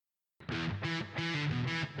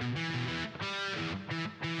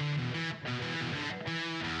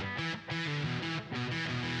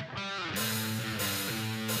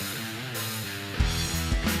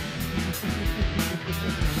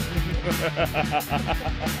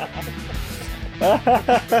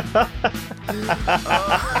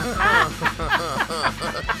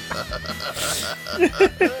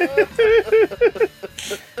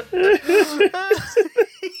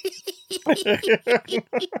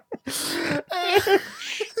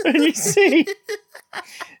And you see,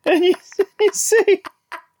 you see,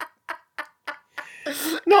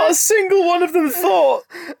 not a single one of them thought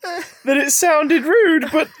that it sounded rude,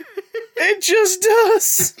 but it just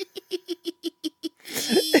does.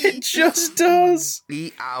 It just does.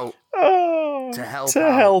 Eat out. Oh, To help to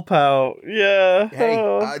out. help out. Yeah. Hey,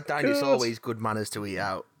 Oh, I find it's God. always good manners to eat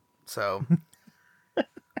out. So,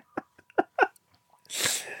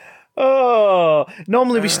 Oh,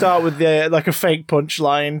 normally we start with like a fake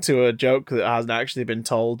punchline to a joke that hasn't actually been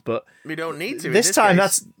told, but we don't need to. in this time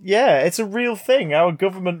case. it's a real thing. Our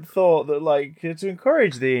government thought that like to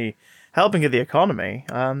encourage the helping of the economy,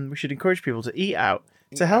 we should encourage people to eat out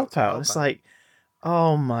to help out. It's like,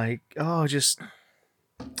 oh my god,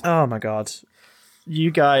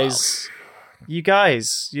 you guys,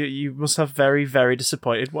 you must have very, very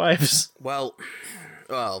disappointed wives. Well,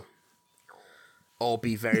 or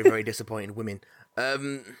be very, very disappointed women.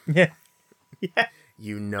 Yeah.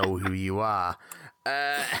 You know who you are.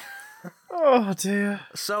 Oh dear.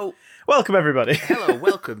 So, Welcome everybody. hello,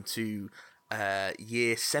 welcome to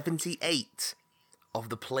year 78 of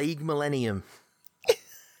the Plague Millennium.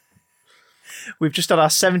 We've just had our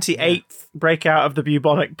 78th breakout of the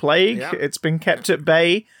bubonic plague. Yeah. It's been kept at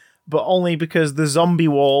bay, but only because the zombie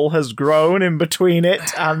wall has grown in between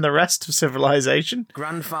it and the rest of civilization.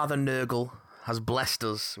 Grandfather Nurgle has blessed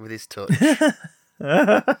us with his touch.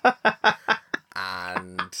 And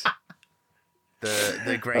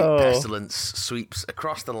the great pestilence sweeps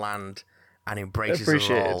across the land and embraces us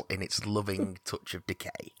all in its loving touch of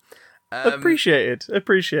decay. Appreciated.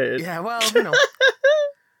 Yeah, well, you know,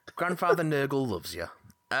 Grandfather Nurgle loves you.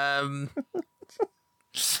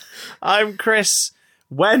 I'm Chris.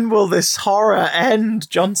 When will this horror end,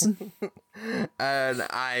 Johnson? And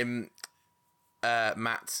I'm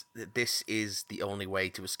Matt. This is the only way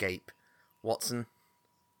to escape Watson.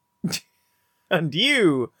 And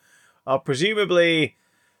you are presumably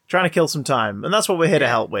trying to kill some time. And that's what we're here to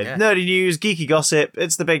help with. yeah. Nerdy news, geeky gossip,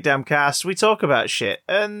 it's the Big Damn Cast. We talk about shit.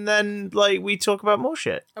 And then, we talk about more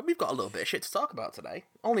shit. And we've got a little bit of shit to talk about today.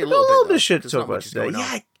 Only a A little little bit. bit of shit to talk about today.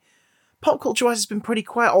 Yeah. Pop culture wise, it's been pretty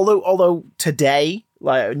quiet. Although today,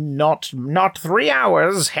 not 3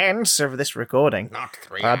 hours hence of this recording, Not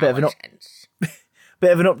 3 A bit of an hours hence.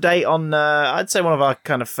 bit of an update on I'd say one of our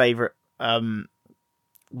kind of favorite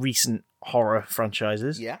recent horror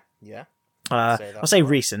franchises. Yeah, yeah. I'll say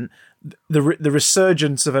recent. The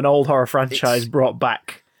resurgence of an old horror franchise brought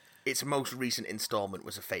back. Its most recent installment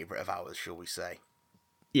was a favourite of ours, shall we say.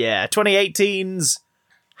 Yeah, 2018's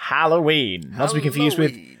Halloween. Not to be confused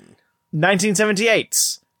with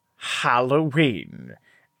 1978's Halloween.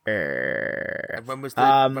 And when was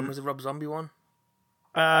the Rob Zombie one?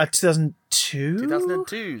 2002?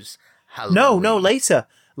 2002's Halloween. No, later.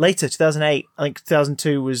 Later, 2008. I think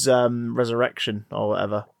 2002 was Resurrection or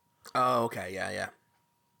whatever. Oh, okay, yeah.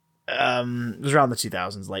 It was around the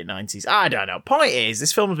 2000s, late 90s. I don't know. Point is,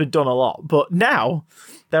 this film has been done a lot, but now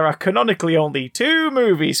there are canonically only 2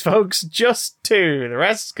 movies, folks. Just 2. The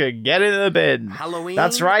rest could get in the bin. Halloween.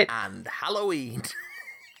 That's right. And Halloween.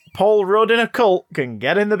 Paul Rudd in a cult can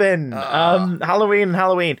get in the bin.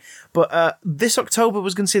 Halloween. But this October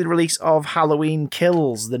was going to see the release of Halloween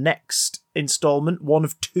Kills, the next installment, one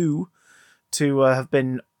of 2 to have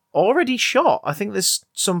been already shot. I think there's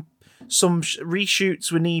some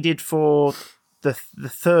reshoots were needed for the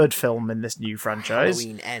third film in this new franchise.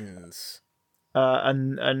 Halloween Ends.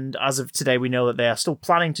 And as of today, we know that they are still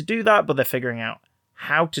planning to do that, but they're figuring out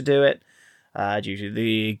how to do it. Due to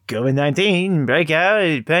the COVID-19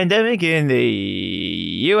 breakout pandemic in the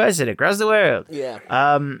US and across the world. Yeah.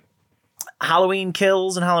 Halloween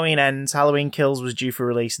Kills and Halloween Ends. Halloween Kills was due for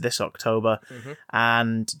release this October,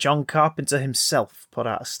 and John Carpenter himself put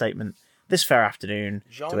out a statement this fair afternoon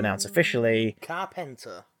to announce officially...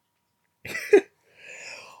 Carpenter.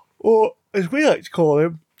 Or, as we like to call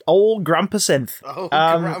him, Old Grandpa Synth. Oh,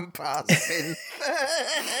 Grandpa Synth.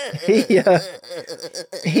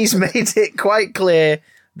 He's made it quite clear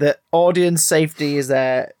that audience safety is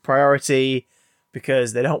their priority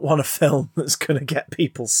because they don't want a film that's going to get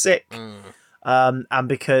people sick. And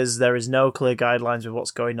because there is no clear guidelines of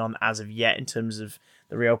what's going on as of yet in terms of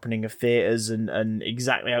the reopening of theatres and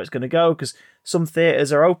exactly how it's going to go, because some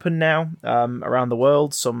theatres are open now around the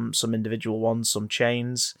world, some individual ones, some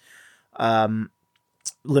chains.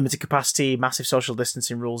 limited capacity, massive social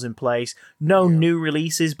distancing rules in place. No new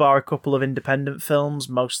releases, bar a couple of independent films,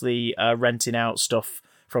 mostly renting out stuff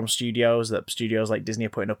from studios that studios like Disney are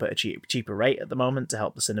putting up at a cheaper rate at the moment to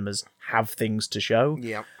help the cinemas have things to show.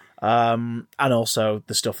 Yeah. And also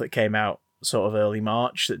the stuff that came out sort of early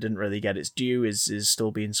March that didn't really get its due is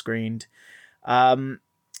still being screened. John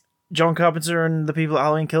Carpenter and the people at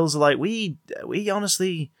Halloween Kills are like, we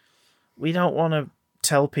honestly, we don't want to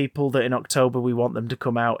tell people that in October we want them to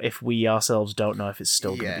come out if we ourselves don't know if it's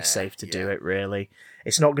still going to be safe to do it, really.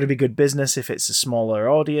 It's not going to be good business if it's a smaller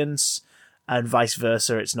audience, and vice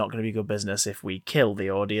versa, it's not going to be good business if we kill the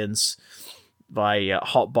audience by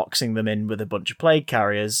hotboxing them in with a bunch of plague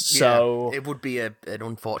carriers. So it would be an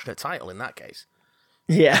unfortunate title in that case.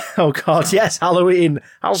 Yeah. Oh God. Yes. Halloween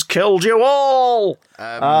has killed you all.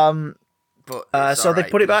 But so they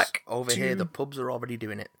put it back over here. The pubs are already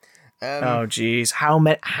doing it. Oh geez, how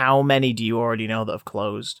many do you already know that have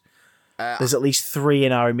closed? There's at least 3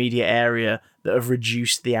 in our immediate area that have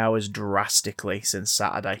reduced the hours drastically since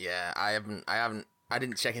Saturday. Yeah, I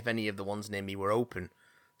didn't check if any of the ones near me were open,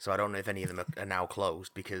 so I don't know if any of them are now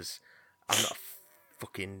closed because I'm not a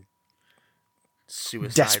fucking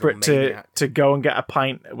suicidal desperate maniac. to go and get a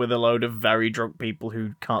pint with a load of very drunk people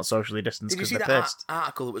who can't socially distance because they're pissed. That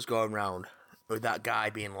article that was going around with that guy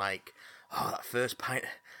being like, "Oh, that first pint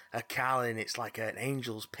of Carling, it's like an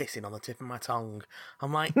angel's pissing on the tip of my tongue."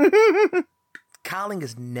 I'm like, Carling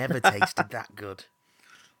has never tasted that good.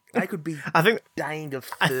 I could be dying of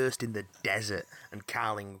thirst in the desert, and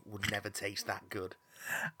Carling would never taste that good.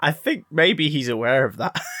 I think maybe he's aware of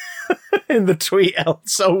that in the tweet.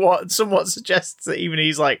 Somewhat suggests that even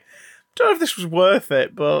he's like, don't know if this was worth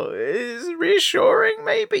it, but is it reassuring?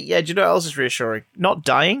 Maybe. Yeah. Do you know what else is reassuring? Not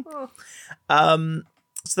dying. So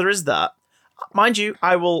there is that. Mind you,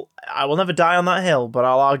 I will never die on that hill, but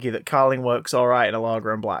I'll argue that Carling works all right in a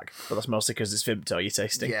lager and black. But that's mostly because it's Vimto you're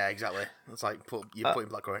tasting. Yeah, exactly. It's like you're putting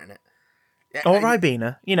blackcurrant in it. Yeah, or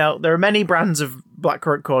Ribena. You know, there are many brands of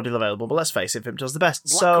blackcurrant cordial available, but let's face it, Vimto's the best.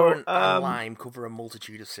 Blackcurrant and lime cover a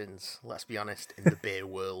multitude of sins, let's be honest, in the beer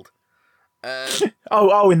world. In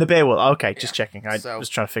the beer world. Okay, just checking. I was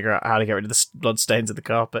trying to figure out how to get rid of the blood stains of the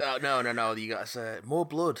carpet. No. You got more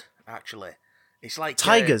blood, actually. It's like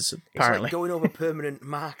tigers, apparently. It's like going over permanent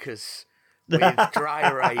markers with dry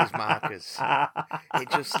erase markers. It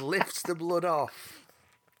just lifts the blood off.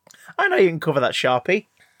 I know you can cover that Sharpie.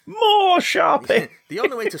 More Sharpie! The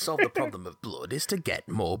only way to solve the problem of blood is to get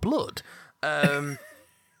more blood.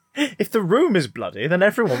 If the room is bloody, then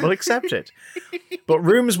everyone will accept it. But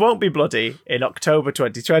rooms won't be bloody in October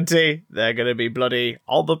 2020. They're going to be bloody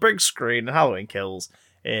on the big screen at Halloween Kills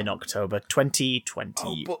in October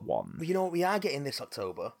 2021. But you know what? We are getting this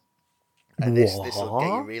October. And this will get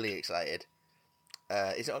you really excited.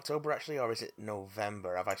 Is it October, actually, or is it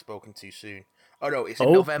November? Have I spoken too soon? Oh, no, it's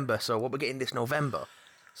in November. So what we're getting this November.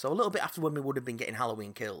 So a little bit after when we would have been getting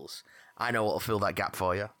Halloween Kills. I know what'll fill that gap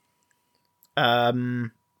for you.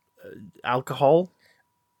 Alcohol?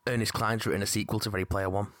 Ernest Cline's written a sequel to Ready Player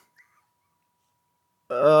One.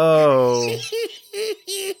 Oh.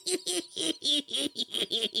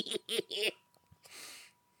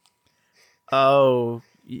 Oh,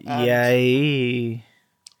 yay.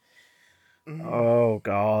 Oh,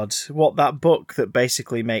 God. What, that book that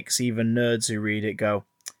basically makes even nerds who read it go,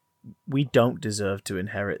 we don't deserve to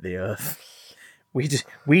inherit the earth. We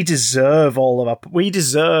deserve all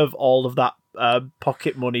of that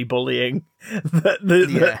pocket money bullying that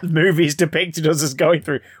the movies depicted us as going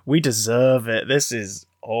through. We deserve it. This is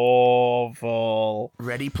awful.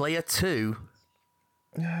 Ready Player 2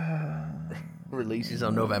 releases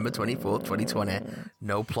on November 24th, 2020.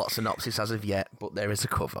 No plot synopsis as of yet, but there is a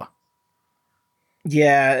cover.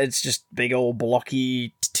 Yeah, it's just big old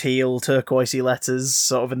blocky teal turquoisey letters,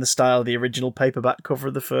 sort of in the style of the original paperback cover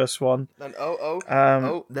of the first one.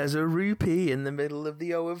 And there's a rupee in the middle of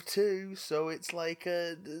the O of 2, so it's like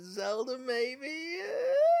a Zelda, maybe.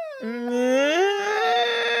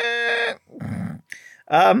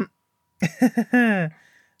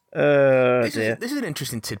 This is an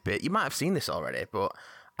interesting tidbit. You might have seen this already, but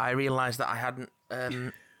I realised that I hadn't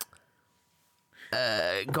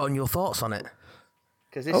gotten your thoughts on it.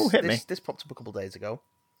 Because this popped up a couple of days ago.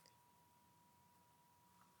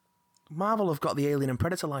 Marvel have got the Alien and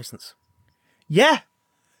Predator license. Yeah.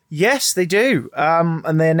 Yes, they do.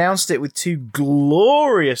 And they announced it with 2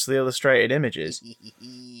 gloriously illustrated images.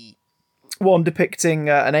 One depicting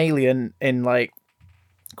an alien in, like,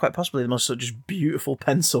 quite possibly the most just beautiful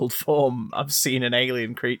penciled form I've seen an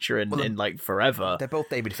alien creature in like, forever. They're both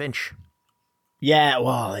David Finch. Yeah,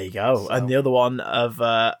 well, there you go. So. And the other one of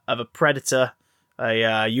a predator,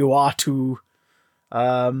 a Uatu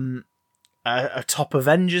atop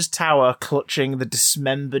Avengers Tower, clutching the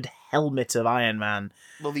dismembered helmet of Iron Man.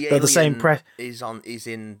 Well, the They're alien the same is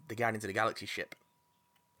in the Guardians of the Galaxy ship.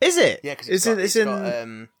 Is it? Yeah, because it's in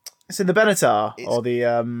the Benatar or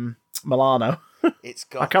the Milano. It's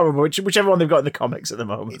got. I can't remember whichever one they've got in the comics at the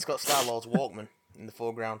moment. It's got Star-Lord's Walkman in the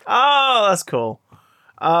foreground. Oh, that's cool.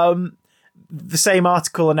 The same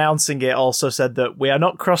article announcing it also said that we are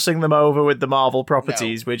not crossing them over with the Marvel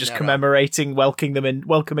properties. We're just commemorating, welcoming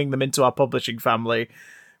them into our publishing family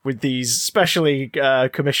with these specially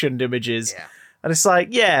commissioned images. Yeah. And it's like,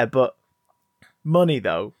 yeah, but money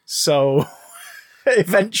though. So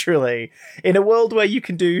eventually, in a world where you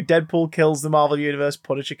can do Deadpool kills the Marvel Universe,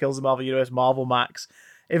 Punisher kills the Marvel Universe, Marvel Max,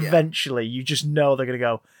 eventually you just know they're going to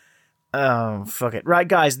go, oh, fuck it. Right,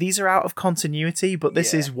 guys, these are out of continuity, but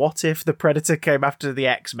this is what if the Predator came after the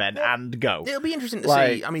X-Men and go. It'll be interesting to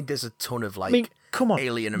see. I mean, there's a ton of, come on.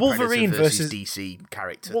 Alien and Wolverine Predator versus DC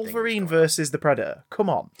character Wolverine versus the Predator. Come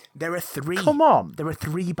on. There are 3. Come on. There are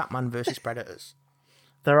 3 Batman versus Predators.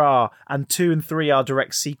 There are, and 2 and 3 are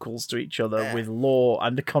direct sequels to each other with lore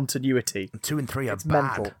and continuity. And 2 and 3 are it's bad.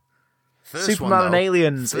 Mental. First Superman one, and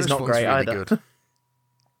Aliens is not great really either. Good.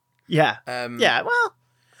 Yeah. Well,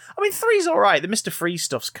 I mean, 3's alright. The Mr. Freeze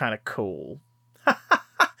stuff's kind of cool.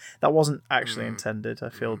 That wasn't actually intended. I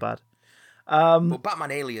feel bad. But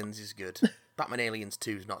Batman Aliens is good. Batman Aliens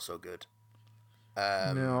 2 is not so good.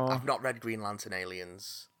 No. I've not read Green Lantern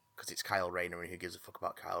Aliens because it's Kyle Rayner, and who gives a fuck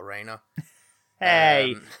about Kyle Rayner?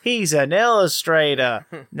 Hey, he's an illustrator.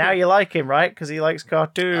 Now you like him, right? Because he likes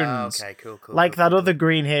cartoons. Okay, cool. Like that other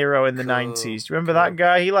green hero in the 90s. Do you remember that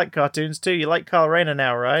guy? He liked cartoons too. You like Kyle Rayner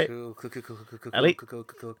now, right?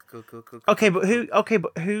 Okay,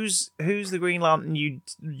 but who's the Green Lantern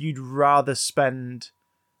you'd rather spend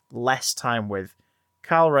less time with?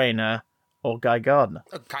 Kyle Rayner or Guy Gardner?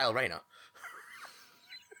 Kyle Rayner.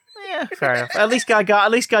 Yeah, fair enough. At least Guy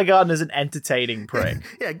Gardner's an entertaining prick.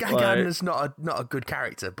 Yeah, Guy Gardner's not a good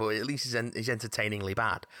character, but at least he's entertainingly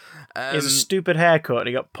bad. He has a stupid haircut and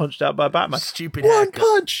he got punched out by Batman. Stupid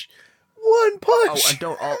haircut. One punch!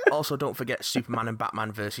 Oh, and don't forget Superman and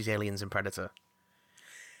Batman versus Aliens and Predator.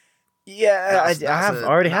 Yeah, I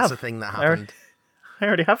already have. That's a thing that happened. I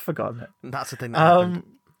already have forgotten it. That's a thing that happened.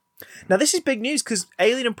 Now, this is big news because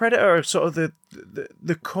Alien and Predator are sort of the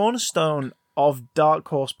cornerstone of Dark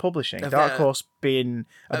Horse Publishing. Dark Horse being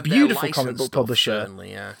a beautiful comic book publisher.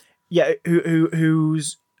 Certainly, yeah. Yeah,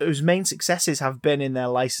 whose main successes have been in their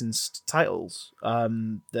licensed titles.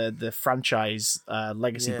 The franchise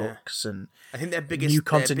legacy books and I think their biggest new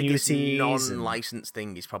continuities. Their biggest non-licensed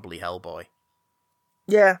thing is probably Hellboy.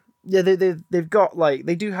 Yeah, they've got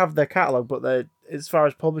they do have their catalog, but they, as far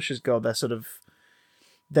as publishers go, they're sort of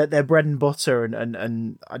their bread and butter,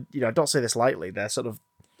 and I don't say this lightly. They're sort of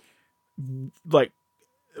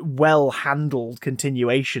well handled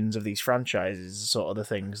continuations of these franchises, sort of the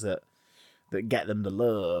things that get them the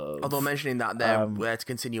love. Although mentioning that their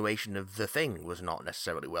continuation of The Thing was not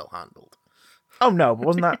necessarily well handled. Oh no, but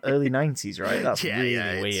wasn't that early 90s, right? That's really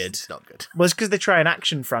weird. It's not good. Well, it's because they try and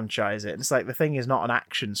action franchise it, and it's like The Thing is not an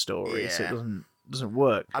action story, so it doesn't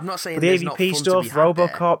work. I'm not saying but the there's AVP not fun stuff, to be had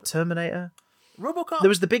RoboCop, Terminator. RoboCop there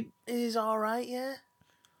was the big is alright, yeah.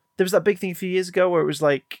 There was that big thing a few years ago where it was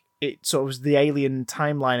like it sort of was the alien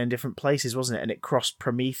timeline in different places, wasn't it? And it crossed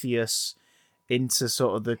Prometheus into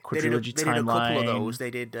sort of the quadrilogy timeline. They did a couple of those.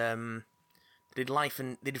 They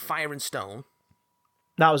did Fire and Stone.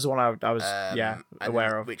 That was the one I was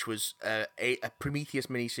aware of, which was a Prometheus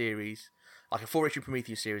miniseries, like a 4-issue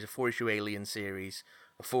Prometheus series, a 4-issue Alien series,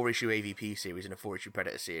 a 4-issue AVP series, and a 4-issue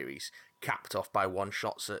Predator series, capped off by one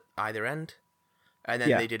shots at either end. And then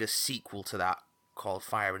they did a sequel to that called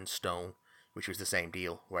Fire and Stone, which was the same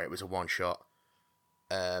deal, where it was a one-shot,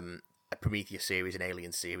 a Prometheus series, an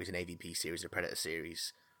Alien series, an AVP series, a Predator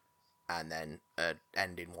series, and then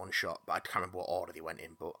end in one shot. But I can't remember what order they went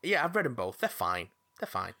in. But yeah, I've read them both. They're fine.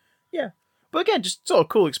 Yeah. But again, just sort of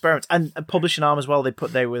cool experiments. And publishing arm as well,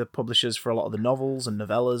 they were the publishers for a lot of the novels and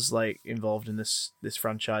novellas involved in this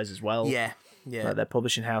franchise as well. Yeah. Their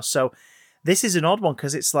publishing house. So this is an odd one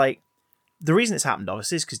because it's like, the reason it's happened,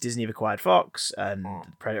 obviously, is because Disney have acquired Fox, and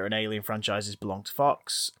Predator and Alien franchises belong to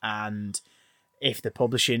Fox, and if the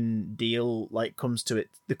publishing deal comes to it,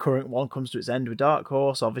 the current one comes to its end with Dark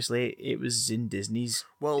Horse, obviously it was in Disney's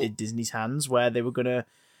hands where they were going to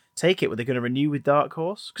take it. Were they going to renew with Dark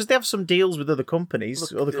Horse? Because they have some deals with other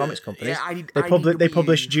companies, other comics companies. Yeah, they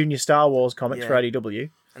publish Junior Star Wars comics for IDW.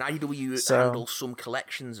 And IDW handles some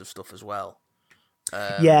collections of stuff as well.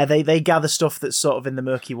 They gather stuff that's sort of in the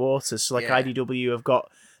murky waters. So IDW have got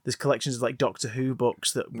there's collections of like Doctor Who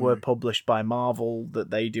books that were published by Marvel that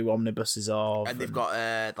they do omnibuses of, and they've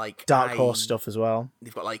got like Dark Horse stuff as well.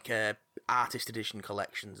 They've got like artist edition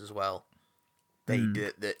collections as well. They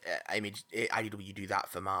do the IDW do that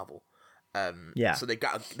for Marvel. Yeah. So they've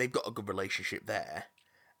got a good relationship there.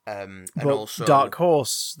 And But also Dark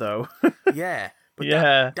Horse though. yeah, but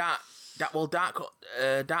Yeah. Dark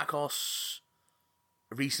Horse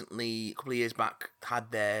recently, a couple of years back,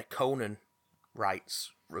 had their Conan rights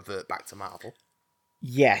revert back to Marvel.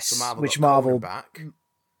 Yes, So Marvel which got Conan Marvel back.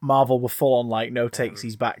 Marvel were full on like no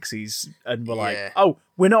takesies backsies, and we're Yeah. like, oh,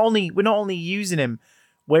 we're not only using him,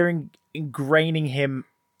 we're ingraining him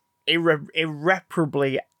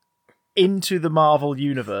irreparably into the Marvel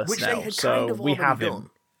universe Which now. they had So kind of we already have done.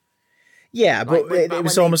 him. Yeah, but Like, it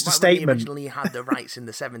was when almost a when statement. They originally had the rights in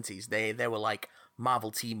the 70s. They were like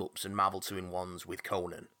Marvel team-ups and Marvel 2-in-1s with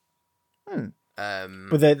Conan.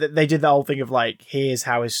 But they did the whole thing of like, here's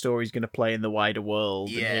how his story's going to play in the wider world,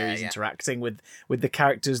 and here he's interacting with the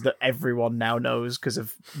characters that everyone now knows because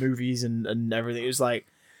of movies and everything. It was like,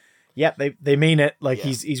 yep, they mean it. Like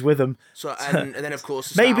he's with them. So and then of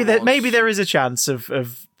course maybe Star Wars, maybe there is a chance of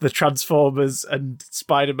the Transformers and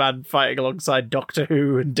Spider-Man fighting alongside Doctor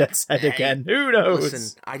Who and Death's Head again. Who knows?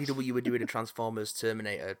 Listen, IDW were doing a Transformers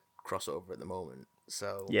Terminator crossover at the moment,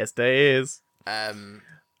 so Yes, there is.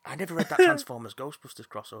 I never read that Transformers Ghostbusters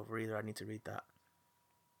crossover either. I need to read that.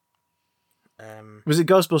 Was it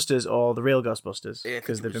Ghostbusters or the real Ghostbusters? Yeah, I think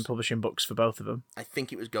Because it they've been was- publishing books for both of them. I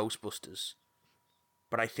think it was Ghostbusters,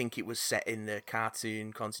 but I think it was set in the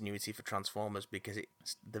cartoon continuity for Transformers because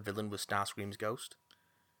the villain was Starscream's ghost.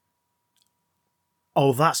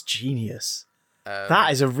 Oh, that's genius.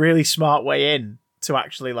 That is a really smart way in to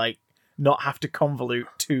actually like not have to convolute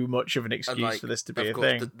too much of an excuse And, like, for this to be of a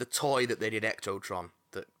course, thing. The toy that they did Ectotron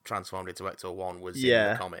that transformed into Ecto-1 was in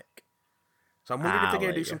Yeah. the comic. So I'm wondering if they're going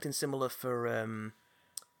there to do you go. something similar for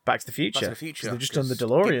Back to the Future. Back to the Future. 'Cause they've just done the 'cause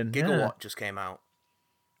DeLorean. Gigawatt just came out.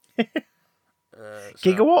 Yeah.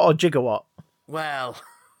 Gigawatt or Gigawatt? Well,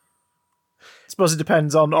 I suppose it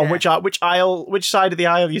depends on which aisle, which side of the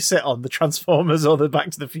aisle you sit on, the Transformers or the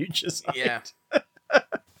Back to the Future side. yeah.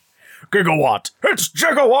 Gigawatt! It's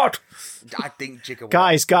Gigawatt! I think Gigawatt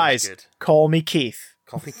Guys, is good. call me Keith.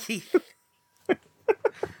 Call me Keith.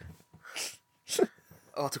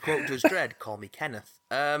 Or to quote Judge Dredd, call me Kenneth.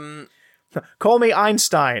 Call me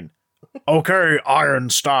Einstein. Okay,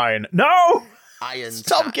 Ironstein. No! Einstein.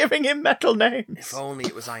 Stop giving him metal names. If only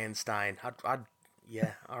it was Einstein.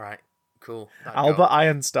 Yeah, alright. Cool. That'd Albert go.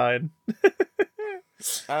 Einstein.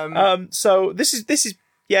 Um, So this is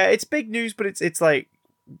yeah, it's big news, but it's like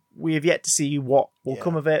we have yet to see what will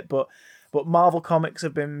come of it. But Marvel Comics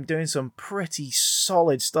have been doing some pretty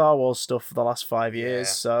solid Star Wars stuff for the last 5 years.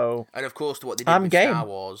 Yeah. So and of course, what they did I'm with game. Star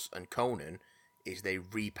Wars and Conan is they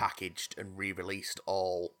repackaged and re-released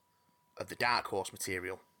all of the Dark Horse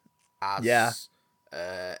material as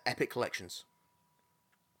Epic collections.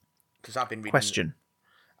 Because I've been reading. question.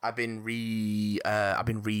 I've been rereading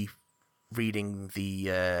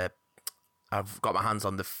the. I've got my hands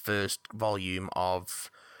on the first volume of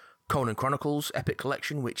Conan Chronicles Epic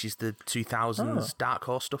Collection, which is the 2000s Dark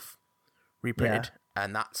Horse stuff reprinted,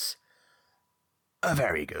 and that's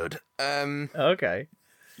very good. Okay.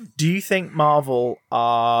 Do you think Marvel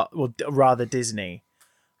rather Disney,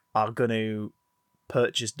 are going to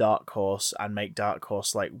purchase Dark Horse and make Dark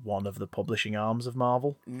Horse like one of the publishing arms of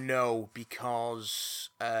Marvel? No, because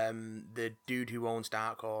the dude who owns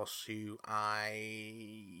Dark Horse, whose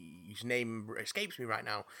name escapes me right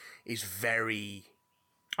now, is very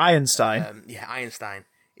Einstein. Einstein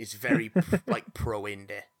is very like pro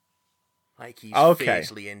indie. Like he's Okay.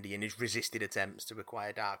 fiercely indie and has resisted attempts to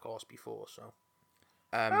acquire Dark Horse before. So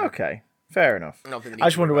Okay, fair enough. I don't think they need I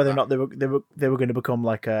just to wonder worry whether or about not they were going to become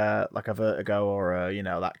like a Vertigo or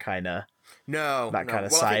that kind of. that kind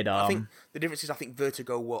of Well, I think sidearm. the difference is I think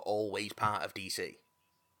Vertigo were always part of DC.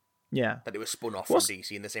 Yeah. That they were spun off What's- from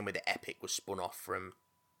DC in the same way that Epic was spun off from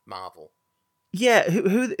Marvel. Yeah,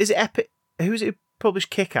 who is it? Epic? Who's it who published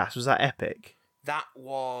Kick-Ass? Was that Epic? That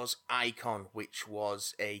was Icon, which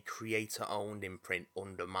was a creator-owned imprint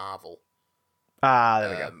under Marvel There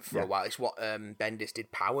we go. for a while. It's what Bendis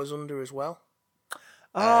did Powers under as well.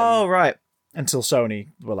 Oh, right. Until Sony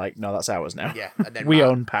were like, no, that's ours now. Yeah, and then We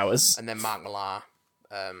own Powers. And then Mark Millar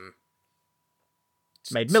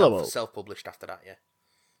Made Millarworld. self-published after that. Yeah.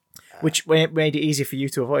 Which made it easier for you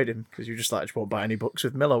to avoid him, because you just like, I just won't buy any books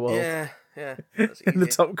with Millarworld Yeah. That's in the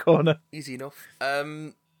easy. top corner. Easy enough.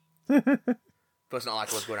 But it's not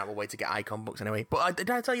like I was going out of my way to get Icon books anyway. But did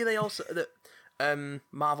I tell you that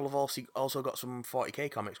Marvel have also got some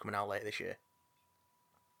 40k comics coming out later this year?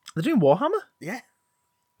 They're doing Warhammer? Yeah.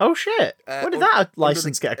 Oh shit! When did that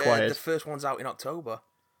license get acquired? The first one's out in October.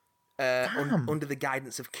 Under the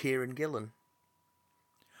guidance of Kieran Gillen.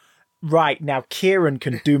 Right, now Kieran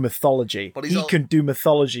can do mythology. But he can do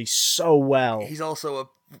mythology so well. He's also a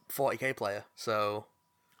 40k player, so...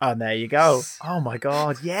 And there you go. Oh my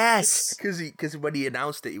god, yes! Because when he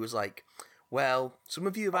announced it, he was like, well, some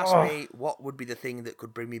of you have asked me what would be the thing that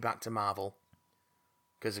could bring me back to Marvel.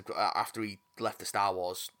 Because after he left the Star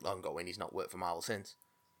Wars ongoing, he's not worked for Marvel since.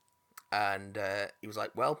 And he was like,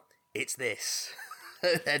 well, it's this.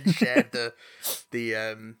 And shared the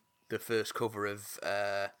first cover of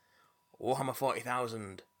Warhammer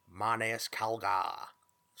 40,000, Marneus Calgar.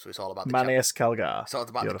 So it's all about the Marneus Calgar. It's all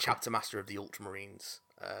about the chapter master of the Ultramarines.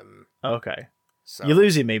 Okay. So, you're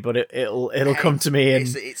losing me, but it'll come to me.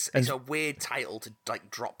 It's a weird title to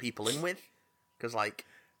like drop people in with, because like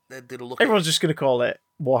they're look. Everyone's just gonna call it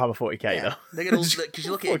Warhammer 40k though. They're gonna because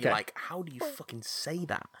you look at it, and you're like, how do you fucking say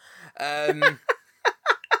that?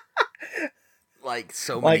 Like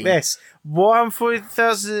so many. Like this. Warhammer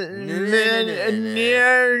 40,000. The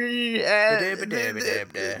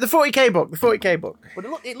 40k book. The 40k book. But it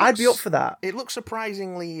looks, I'd be up for that. It looks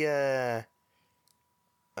surprisingly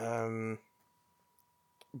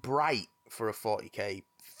bright for a 40k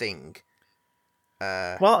thing.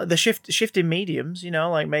 Well, the shifting mediums,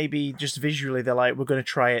 like maybe just visually they're like, we're going to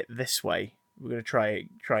try it this way. We're going to try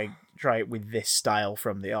it with this style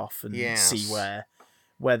from the off and see where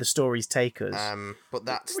the stories take us. But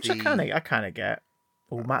that's which I kind of get.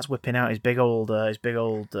 Oh, Matt's whipping out his big old. It's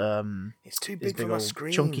too big for my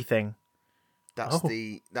screen. Chunky thing. That's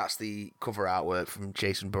the cover artwork from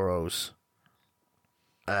Jason Burrows.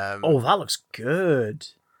 That looks good.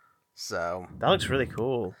 So that looks really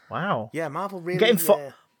cool. Wow. Yeah, Marvel really.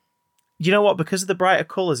 You know what? Because of the brighter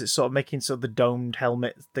colours, it's sort of making the domed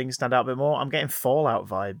helmet thing stand out a bit more. I'm getting Fallout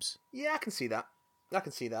vibes. Yeah, I can see that.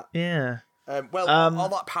 Yeah. All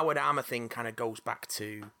that powered armor thing kind of goes back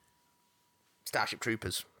to Starship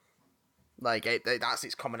Troopers. Like that's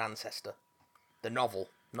its common ancestor, the novel,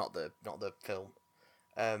 not the film.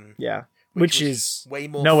 Yeah, which is way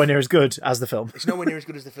more nowhere near as good as the film. It's nowhere near as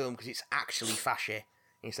good as the film because it's actually fasci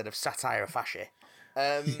instead of satire fasci.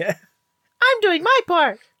 Yeah, I'm doing my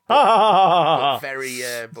part. but very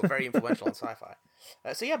influential on sci-fi.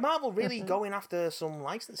 So yeah, Marvel really going after some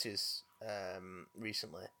licenses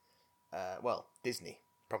recently. Well, Disney,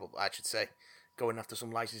 probably, I should say, going after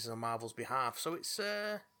some licenses on Marvel's behalf. So it's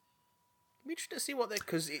interesting to see what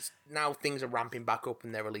because it's now things are ramping back up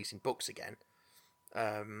and they're releasing books again.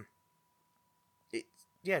 It's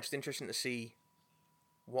just interesting to see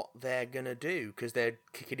what they're gonna do because they're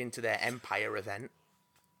kicking into their Empire event.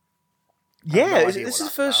 Yeah, this is the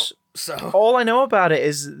first. So all I know about it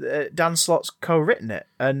is Dan Slott's co-written it,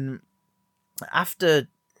 and after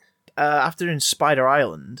in Spider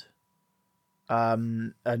Island.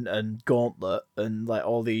 And Gauntlet and like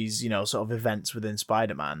all these, sort of events within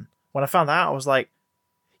Spider-Man. When I found that out, I was like,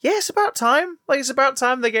 yeah, it's about time. Like, it's about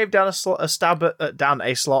time they gave Dan a stab at Dan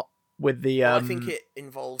a slot with the. I think it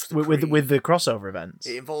involves the with the crossover events.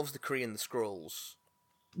 It involves the Kree and the Skrulls.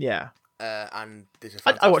 Yeah. And there's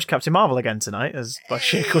I watched Captain Marvel again tonight, as by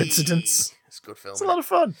sheer coincidence. It's a good film. It's a lot of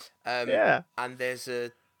fun. Yeah. And there's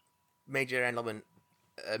a major involvement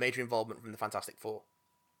from the Fantastic Four.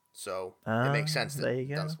 So it makes sense that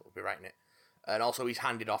Dan Slott will be writing it. And also he's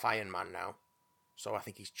handed off Iron Man now. So I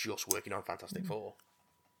think he's just working on Fantastic Four.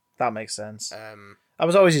 That makes sense. That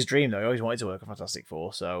was always his dream, though. He always wanted to work on Fantastic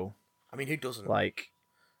Four, so... I mean, who doesn't? Like...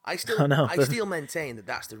 I still maintain that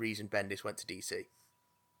that's the reason Bendis went to DC.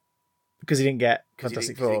 Because he didn't get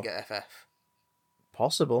Fantastic Four? Because he didn't get FF.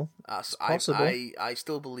 Possible. Possible. I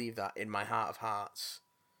still believe that in my heart of hearts.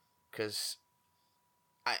 Because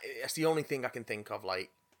it's the only thing I can think of, like...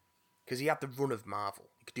 Because he had the run of Marvel.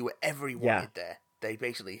 He could do whatever he wanted there. They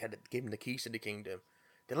basically had given him the keys to the kingdom.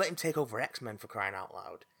 They let him take over X-Men for crying out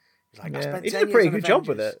loud. He's like, I spent 10 years he did a pretty good Avengers. job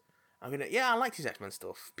with it. I liked his X-Men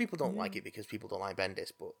stuff. People don't like it because people don't like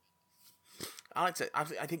Bendis, but I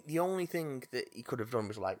think the only thing that he could have done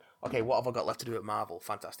was like, okay, what have I got left to do at Marvel?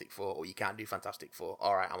 Fantastic Four. Or you can't do Fantastic Four.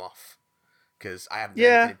 All right, I'm off. Because I haven't done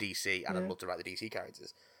anything at DC, and I'd love to write the DC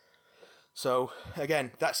characters. So,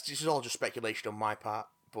 again, this is all just speculation on my part.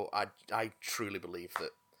 But I truly believe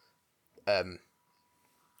that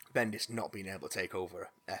Bendis not being able to take over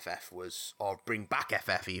FF or bring back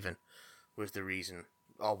FF even, was the reason,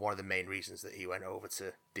 or one of the main reasons that he went over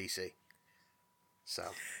to DC. So.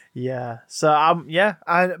 Yeah. So,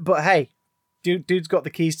 but hey, dude's got the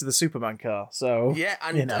keys to the Superman car, so. Yeah,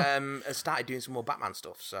 and has started doing some more Batman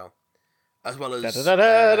stuff, so. As well as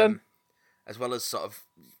sort of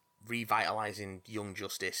revitalizing Young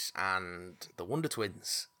Justice and the Wonder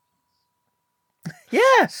Twins.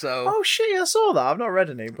 Yeah. So, oh shit, I saw that. I've not read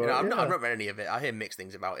any, but I've not read any of it. I hear mixed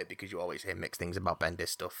things about it because you always hear mixed things about Bendis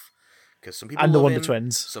stuff. Because some people and the love Wonder him,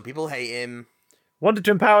 Twins. some people hate him. Wonder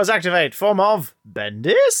Twin powers activate. Form of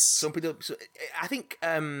Bendis. Some people. I think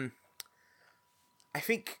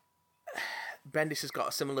Bendis has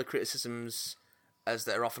got similar criticisms as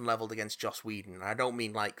that are often leveled against Joss Whedon. I don't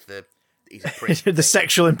mean like he's a prick the thing.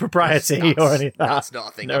 sexual impropriety or anything. That's not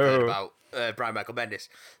a thing I've heard No. about Brian Michael Bendis.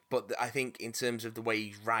 But I think in terms of the way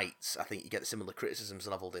he writes, I think you get similar criticisms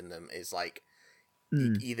leveled in them. Is like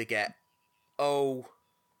you either get you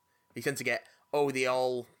tend to get all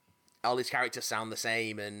his characters sound the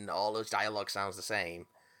same and all his dialogue sounds the same,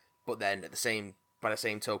 but then by the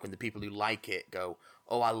same token, the people who like it go,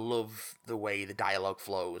 "Oh, I love the way the dialogue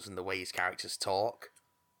flows and the way his characters talk."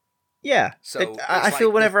 Yeah. So I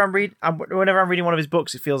feel whenever I'm reading one of his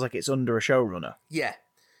books, it feels like it's under a showrunner. Yeah,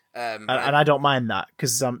 and I don't mind that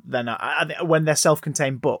because then when they're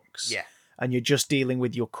self-contained books, yeah, and you're just dealing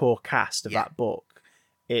with your core cast of that book,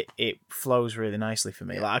 it flows really nicely for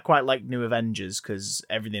me. Yeah. Like I quite like New Avengers because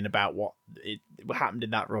everything about what happened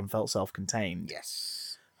in that run felt self-contained.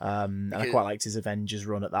 Yes. And I quite liked his Avengers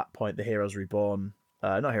run at that point. The Heroes Reborn,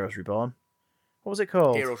 not Heroes Reborn. What was it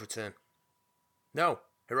called? Heroes Return. No,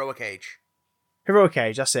 Heroic Age. Heroic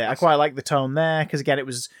Age. That's it. I quite like the tone there because again, it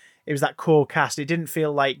was that core cast. It didn't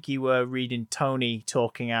feel like you were reading Tony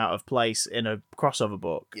talking out of place in a crossover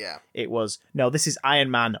book. Yeah. It was, no, this is Iron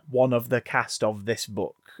Man, one of the cast of this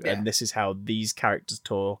book, and this is how these characters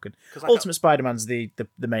talk. And Ultimate Spider-Man's the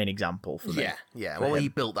main example for me. Yeah. Well, he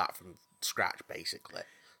built that from scratch, basically.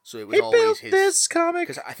 So it was always built his this comic.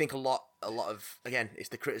 Because I think a lot of again, it's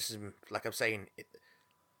the criticism. Like I'm saying,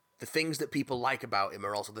 the things that people like about him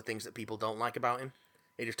are also the things that people don't like about him.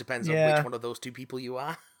 It just depends on which one of those two people you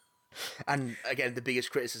are. And again, the biggest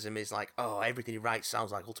criticism is like, oh, everything he writes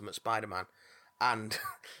sounds like Ultimate Spider-Man. And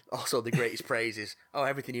also the greatest praise is, oh,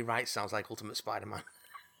 everything he writes sounds like Ultimate Spider-Man.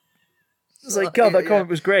 It's like, God, that comic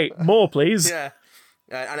was great. More, please. Yeah.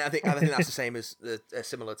 And I think that's the same as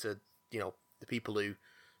similar to, the people who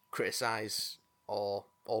criticize or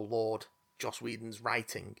laud Joss Whedon's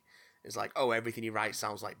writing. It's like, oh, everything he writes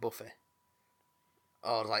sounds like Buffy.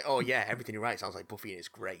 Or it's like, oh yeah, everything he writes sounds like Buffy and it's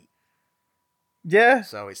great. Yeah.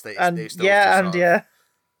 So it's those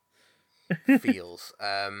feels.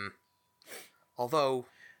 Although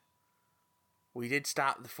we did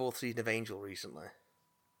start the 4th season of Angel recently.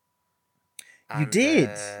 You did.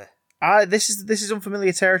 This is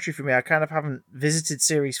unfamiliar territory for me. I kind of haven't visited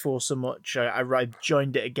Series 4 so much. I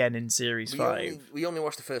joined it again in Series 5. We only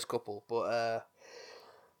watched the first couple, but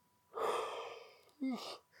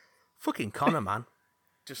fucking Connor, man.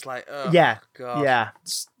 Just like, oh, God. Yeah.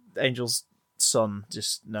 Angel's son,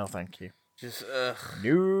 just no thank you. Just,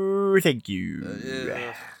 no thank you.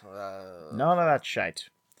 None of that shite.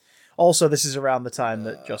 Also, this is around the time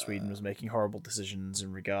that Joss Whedon was making horrible decisions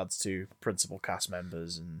in regards to principal cast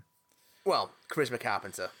members and... Well, Charisma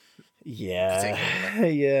Carpenter. Yeah.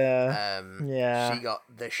 Yeah. She got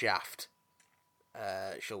the shaft,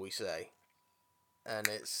 shall we say. And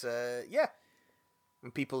it's,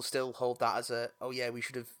 And people still hold that as we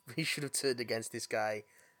should have turned against this guy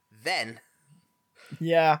then.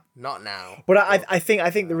 Yeah. Not now. But I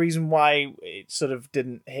think the reason why it sort of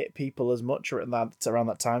didn't hit people as much around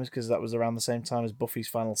that time is because that was around the same time as Buffy's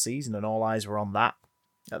final season, and all eyes were on that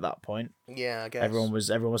at that point. Yeah, I guess everyone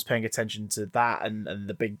was paying attention to that and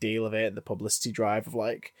the big deal of it, and the publicity drive of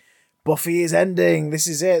like, Buffy is ending. This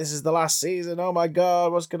is it. This is the last season. Oh my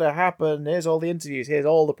God, what's gonna happen? Here's all the interviews. Here's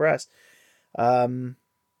all the press. But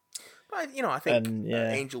I think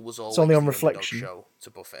Angel was always only on the reflection show to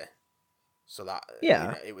Buffy, so that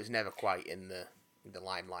it was never quite in the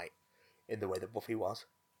limelight in the way that Buffy was.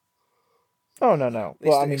 Oh no!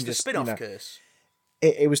 Well, It's the spin-off curse.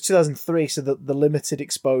 It was 2003, so the limited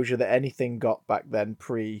exposure that anything got back then,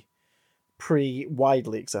 pre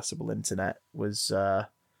widely accessible internet, was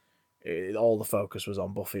all the focus was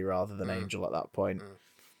on Buffy rather than Angel at that point.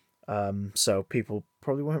 So people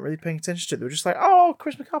probably weren't really paying attention to it. They were just like, oh,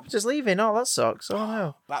 Chris Carpenter's leaving. Oh, that sucks. Oh,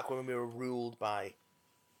 no. Back when we were ruled by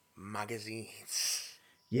magazines.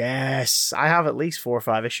 Yes. I have at least 4 or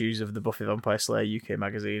 5 issues of the Buffy Vampire Slayer UK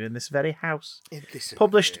magazine in this very house.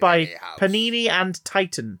 Published by Panini and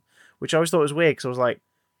Titan, which I always thought was weird because I was like,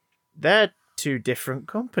 they're 2 different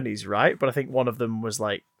companies, right? But I think one of them was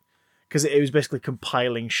like, because it was basically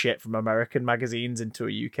compiling shit from American magazines into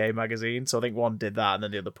a UK magazine. So I think one did that and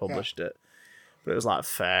then the other published it. But it was like,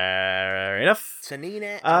 fair enough.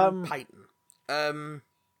 Tanina and Python.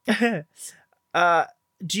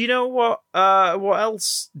 Do you know what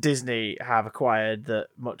else Disney have acquired that,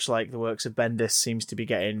 much like the works of Bendis, seems to be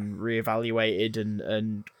getting reevaluated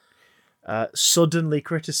and suddenly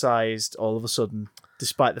criticised all of a sudden,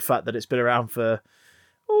 despite the fact that it's been around for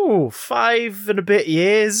 5 and a bit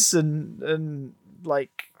years, and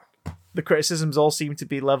like the criticisms all seem to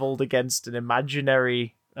be leveled against an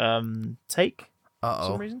imaginary take for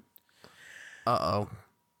some reason.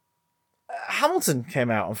 Hamilton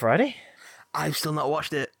came out on Friday. I've still not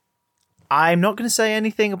watched it. I'm not going to say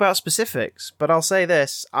anything about specifics, but I'll say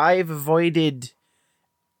this. I've avoided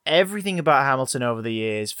everything about Hamilton over the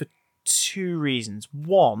years for 2 reasons.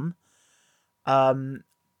 One,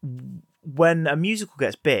 when a musical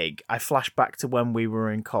gets big, I flash back to when we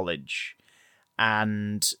were in college,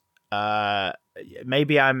 and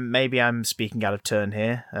maybe I'm speaking out of turn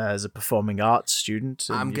here as a performing arts student,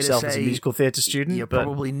 and I'm yourself as a musical theatre student. You're but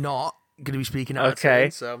probably not going to be speaking out of okay.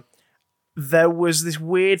 turn, so... There was this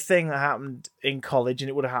weird thing that happened in college, and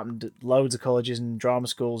it would have happened at loads of colleges and drama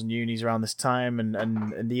schools and unis around this time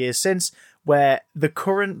and the years since, where the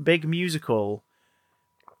current big musical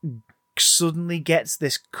suddenly gets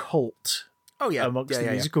this cult amongst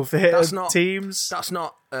the musical theatre teams.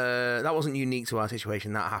 That wasn't unique to our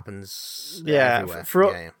situation. That happens everywhere.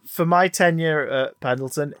 For my tenure at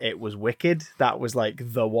Pendleton, it was Wicked. That was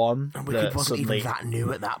like the one. And Wicked wasn't even that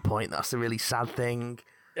new at that point. That's the really sad thing.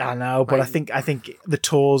 I know, but I think the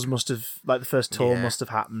tours must have, like the first tour must have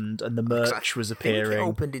happened, and the merch was appearing. I think it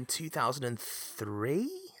opened in 2003,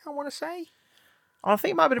 I want to say. I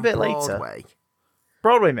think it might have been a bit Broadway. later.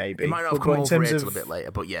 Broadway, maybe. It might not have come over here till a bit later,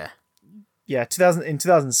 but yeah. Yeah, in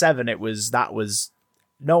 2007, that was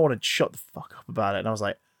no one had shut the fuck up about it, and I was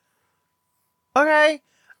like, okay.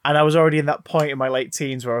 And I was already in that point in my late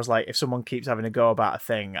teens where I was like, if someone keeps having a go about a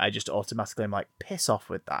thing, I just automatically am like, piss off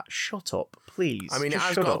with that. Shut up, please. I mean, it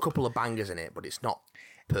has got a couple of bangers in it, but it's not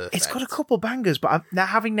perfect. It's got a couple of bangers, but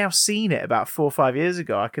having seen it about 4 or 5 years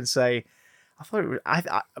ago, I can say, I thought it was,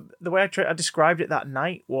 the way I described it that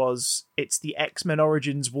night was, it's the X-Men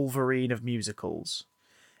Origins Wolverine of musicals.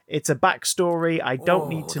 It's a backstory I don't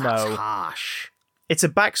need to know. That's harsh. It's a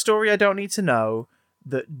backstory I don't need to know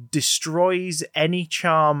that destroys any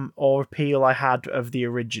charm or appeal I had of the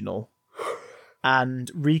original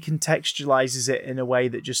and recontextualizes it in a way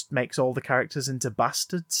that just makes all the characters into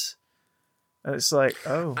bastards. And it's like,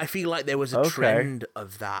 oh. I feel like there was a trend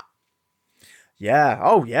of that. Yeah.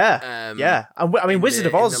 Oh, yeah. Yeah. And I mean, Wizard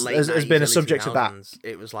of Oz has been a subject of that.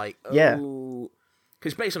 It was like, oh. Yeah.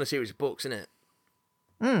 Because it's based on a series of books, isn't it?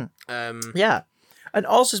 Yeah. And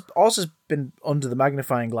Oz has been under the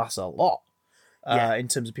magnifying glass a lot. In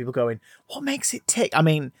terms of people going, what makes it tick? I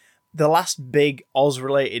mean, the last big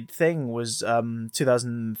Oz-related thing was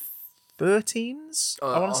 2013's,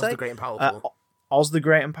 I want to say. Oz the Great and Powerful. Oz the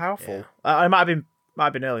Great and Powerful. Yeah. It might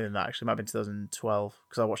have been earlier than that, actually. It might have been 2012,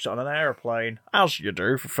 because I watched it on an aeroplane, as you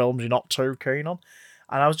do for films you're not too keen on.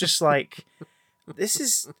 And I was just like, this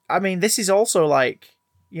is also like,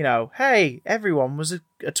 hey, everyone was a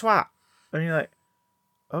twat. And you're like,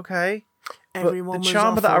 okay. Everyone but the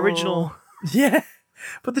charm of that original... Yeah,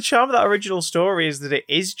 but the charm of that original story is that it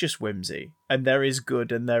is just whimsy, and there is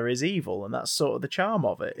good and there is evil, and that's sort of the charm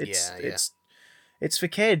of it. It's for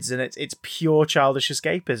kids, and it's pure childish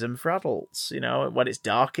escapism for adults. When it's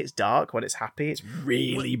dark, it's dark. When it's happy, it's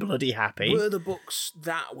really bloody happy. Were the books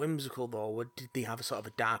that whimsical though, or did they have a sort of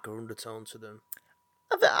a darker undertone to them?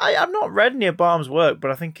 I've not read any of Baum's work, but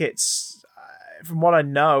I think it's. From what I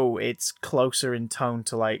know, it's closer in tone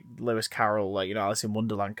to like Lewis Carroll, like Alice in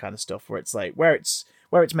Wonderland kind of stuff, where it's like where it's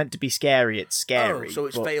meant to be scary, it's scary. Oh, so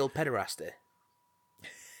it's veiled pederasty.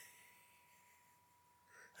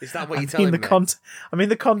 Is that what you're telling me? I mean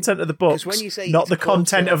the content of the book, when you say not the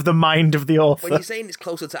content of the mind of the author. When you're saying it's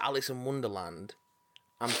closer to Alice in Wonderland,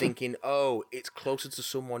 I'm thinking, it's closer to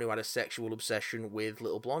someone who had a sexual obsession with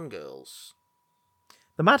little blonde girls.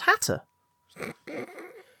 The Mad Hatter.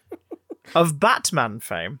 Of Batman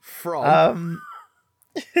fame. From?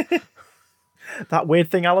 That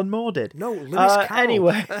weird thing Alan Moore did. No, Lewis Carroll.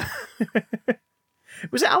 Anyway.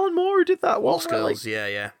 Was it Alan Moore who did that? Lost Girls,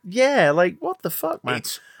 yeah. Yeah, like, what the fuck, man?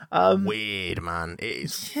 It's weird, man. It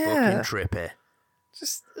is fucking trippy.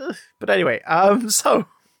 But anyway, so...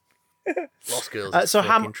 Lost Girls is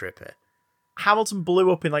fucking trippy. Hamilton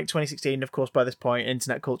blew up in like 2016. Of course, by this point,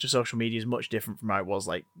 internet culture, social media is much different from how it was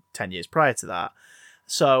like 10 years prior to that.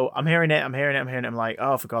 So I'm hearing it. I'm like,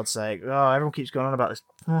 oh, for God's sake. Oh, everyone keeps going on about this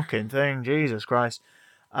fucking thing. Jesus Christ.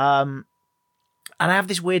 And I have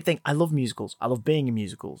this weird thing. I love musicals. I love being in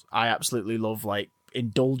musicals. I absolutely love like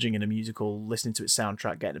indulging in a musical, listening to its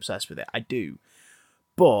soundtrack, getting obsessed with it. I do.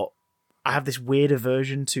 But I have this weird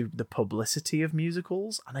aversion to the publicity of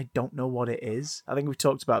musicals, and I don't know what it is. I think we've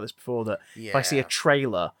talked about this before, that if I see a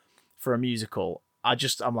trailer for a musical,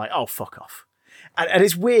 I'm like, oh, fuck off. And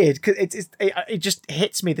it's weird, because it just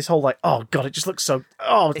hits me, this whole like, oh, God, it just looks so,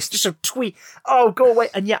 it's just so twee. Oh, go away.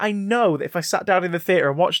 And yet I know that if I sat down in the theatre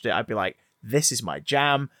and watched it, I'd be like, this is my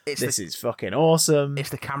jam. This is fucking awesome. It's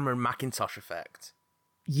the Cameron Mackintosh effect.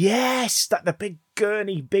 Yes, the big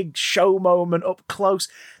gurney, big show moment up close.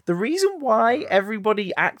 The reason why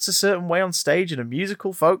everybody acts a certain way on stage in a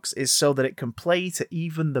musical, folks, is so that it can play to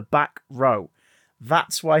even the back row.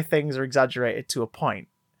 That's why things are exaggerated to a point.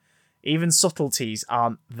 Even subtleties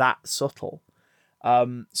aren't that subtle.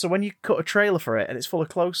 So when you cut a trailer for it and it's full of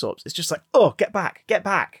close-ups, it's just like, oh, get back,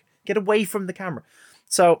 get away from the camera.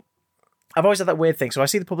 So I've always had that weird thing. So I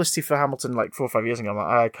see the publicity for Hamilton like 4 or 5 years ago. I'm like,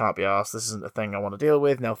 I can't be arsed. This isn't a thing I want to deal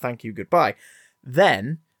with. No, thank you, goodbye.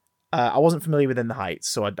 Then I wasn't familiar with In the Heights,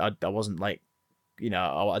 so I wasn't like,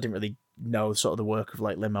 I didn't really know sort of the work of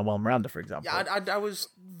like Lin-Manuel Miranda, for example. Yeah, I was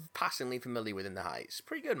passingly familiar with In the Heights.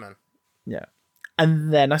 Pretty good, man. Yeah.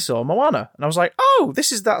 And then I saw Moana, and I was like, oh,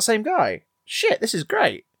 this is that same guy. Shit, this is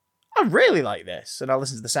great. I really like this. And I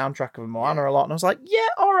listened to the soundtrack of Moana a lot, and I was like, yeah,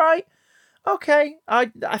 all right. Okay,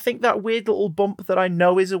 I think that weird little bump that I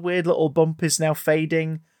know is a weird little bump is now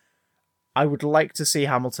fading. I would like to see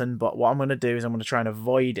Hamilton, but what I'm going to do is I'm going to try and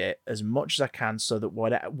avoid it as much as I can, so that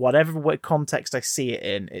whatever context I see it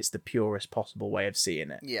in, it's the purest possible way of seeing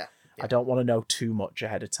it. Yeah. I don't want to know too much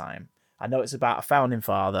ahead of time. I know it's about a founding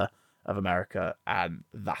father of America, and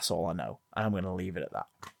that's all I know. And I'm going to leave it at that.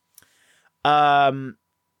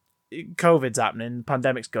 COVID's happening,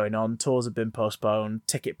 pandemic's going on, tours have been postponed,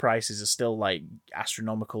 ticket prices are still like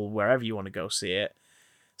astronomical wherever you want to go see it.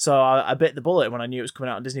 So I bit the bullet when I knew it was coming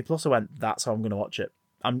out on Disney Plus. I went, that's how I'm going to watch it.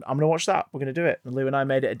 I'm going to watch that. We're going to do it. And Lou and I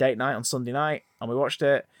made it a date night on Sunday night, and we watched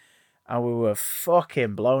it, and we were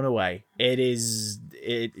fucking blown away. It's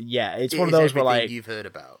one of those where like you've heard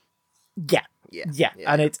about. Yeah.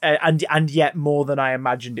 And it's and yet more than I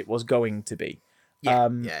imagined it was going to be.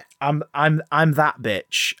 I'm that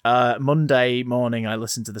bitch. Monday morning I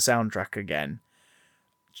listened to the soundtrack again.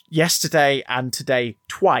 Yesterday and today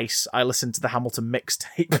twice I listened to the Hamilton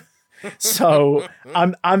mixtape. So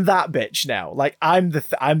I'm that bitch now. Like I'm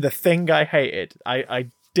the thing I hated. I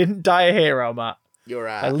didn't die a hero, Matt.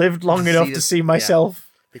 I lived long enough to see myself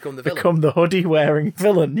become the villain. Become the hoodie wearing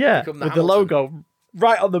villain. Yeah, with Hamilton. The logo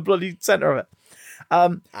right on the bloody center of it.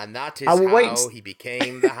 And that is how he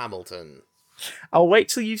became the Hamilton. I'll wait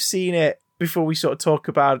till you've seen it before we sort of talk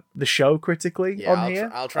about the show critically on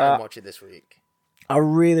here. I'll try and watch it this week. I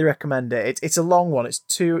really recommend it. It's a long one. It's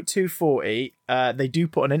 2:40. They do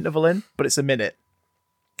put an interval in, but it's a minute.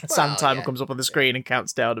 Sound timer comes up on the screen and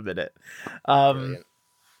counts down a minute.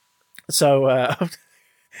 So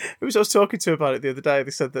who was I was talking to about it the other day?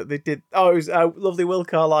 They said that they did. Oh, it was lovely Will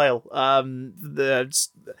Carlisle. Our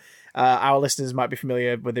listeners might be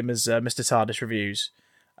familiar with him as Mr. TARDIS Reviews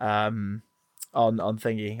on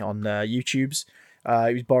YouTube's.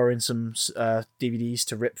 He was borrowing some DVDs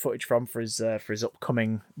to rip footage from for his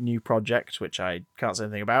upcoming new project, which I can't say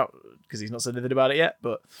anything about because he's not said anything about it yet.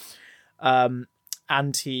 But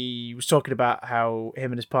and he was talking about how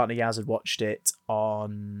him and his partner Yaz had watched it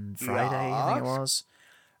on Friday, I think it was,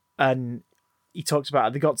 and he talked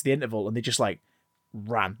about they got to the interval and they just like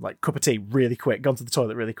ran like cup of tea really quick, gone to the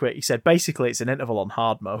toilet really quick. He said basically it's an interval on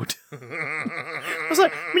hard mode. I was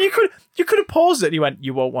like, I mean, you could have paused it. And he went,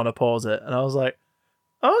 you won't want to pause it, and I was like,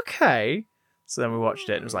 okay. So then we watched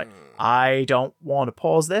it and it was like, I don't want to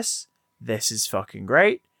pause this. This is fucking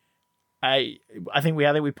great. I think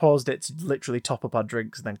we paused it to literally top up our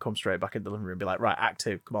drinks and then come straight back in the living room and be like, right, act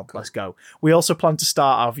 2, come on, let's go. We also planned to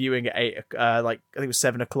start our viewing at 8, I think it was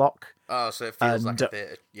 7 o'clock. Oh, so it feels like a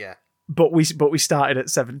theatre, yeah. But we started at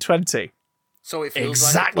 7:20. So it feels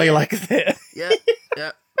exactly like a theatre.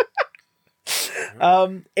 Yeah.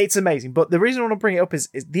 It's amazing. But the reason I want to bring it up is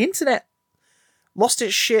the internet lost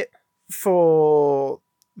its shit for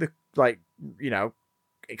the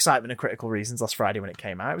excitement and critical reasons last Friday when it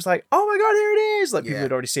came out. It was like, oh my god, here it is! Like people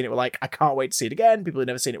who'd already seen it were like, I can't wait to see it again. People who'd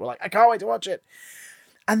never seen it were like, I can't wait to watch it.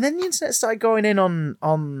 And then the internet started going in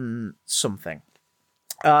on something.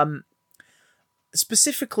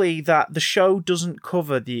 Specifically that the show doesn't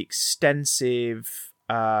cover the extensive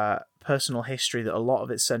personal history that a lot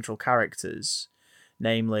of its central characters,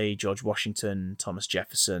 namely George Washington, Thomas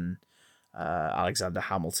Jefferson, Alexander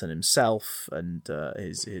Hamilton himself, and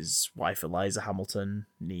his wife Eliza Hamilton,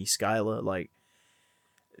 nee Schuyler, like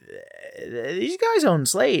these guys own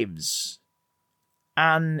slaves,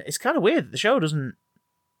 and it's kind of weird that the show doesn't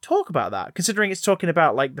talk about that, considering it's talking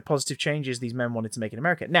about like the positive changes these men wanted to make in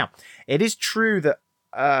America. Now, it is true that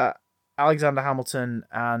Alexander Hamilton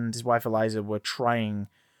and his wife Eliza were trying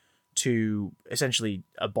to essentially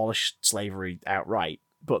abolish slavery outright,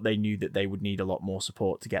 but they knew that they would need a lot more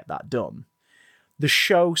support to get that done. The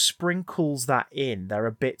show sprinkles that in. There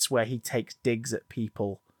are bits where he takes digs at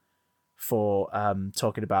people for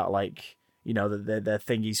talking about, like, you know, the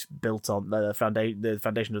thing he's built on, the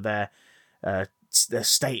foundation of their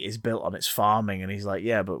state is built on its farming, and he's like,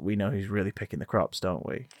 yeah, but we know who's really picking the crops, don't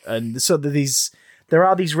we? And so there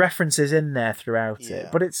are these references in there throughout it,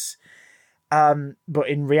 but it's but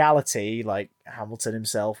in reality, like, Hamilton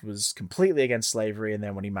himself was completely against slavery, and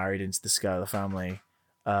then when he married into the Schuyler family,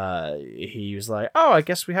 he was like, oh, I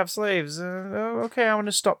guess we have slaves. Okay, I want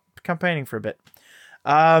to stop campaigning for a bit.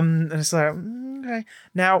 And it's like, okay.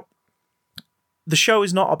 Now, the show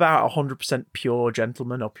is not about 100% pure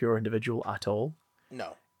gentleman or pure individual at all.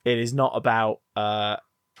 No. It is not about a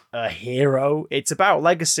hero. It's about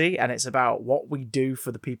legacy, and it's about what we do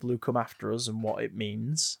for the people who come after us and what it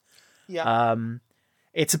means. Yeah.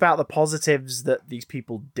 It's about the positives that these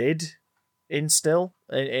people did instill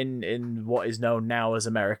in what is known now as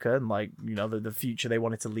America, and, like, you know, the future they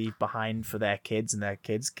wanted to leave behind for their kids and their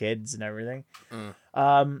kids' kids and everything.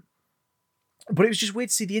 But it was just weird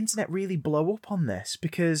to see the internet really blow up on this,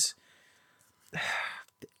 because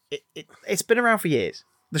it's been around for years.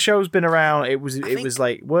 The show's been around. It was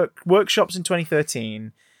like workshops in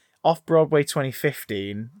 2013, off Broadway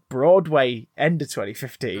 2015, Broadway end of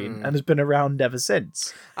 2015, and has been around ever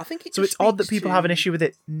since. I think it. So it's odd that people have an issue with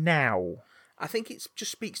it now. I think it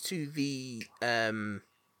just speaks to the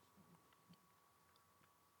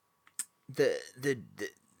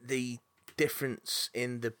difference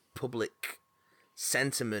in the public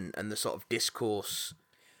sentiment and the sort of discourse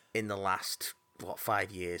in the last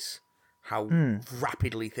 5 years. How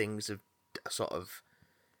rapidly things have sort of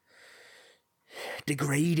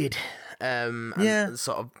degraded, and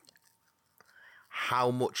sort of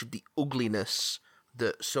how much of the ugliness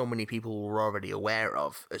that so many people were already aware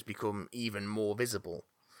of has become even more visible.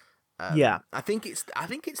 I think it's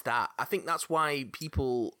that. I think that's why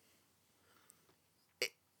people,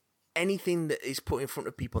 anything that is put in front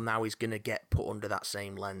of people now is going to get put under that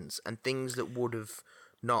same lens, and things that would have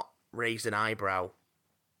not raised an eyebrow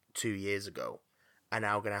 2 years ago are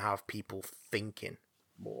now going to have people thinking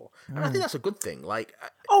more, and I think that's a good thing. Like,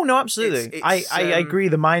 oh no, absolutely, I agree.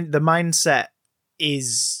 The mindset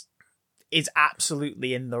is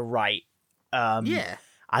absolutely in the right.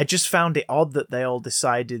 I just found it odd that they all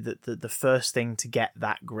decided that the first thing to get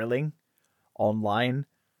that grilling online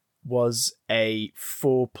was a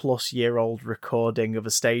 4+ year old recording of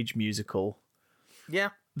a stage musical.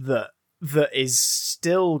 That is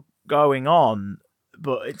still going on,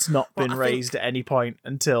 but it's not been raised at any point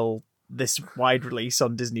until this wide release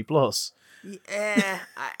on Disney Plus. Yeah,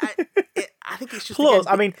 I think it's just plus.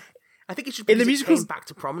 I mean, I think it's just in because the musicals came back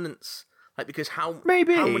to prominence, like, because how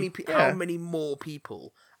how many more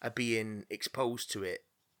people are being exposed to it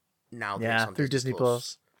now that it's on through Disney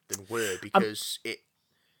Plus than were, because it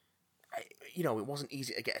wasn't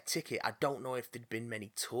easy to get a ticket. I don't know if there'd been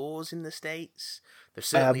many tours in the States. There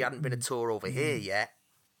certainly hadn't been a tour over here yet.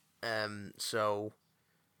 So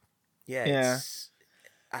yeah.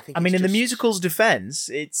 I mean, in the musical's defense,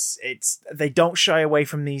 it's they don't shy away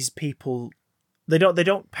from these people. They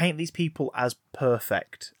don't paint these people as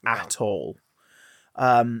perfect at all.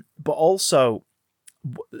 But also,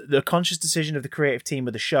 the conscious decision of the creative team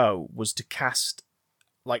of the show was to cast,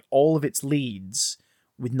 like, all of its leads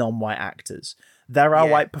with non-white actors. There are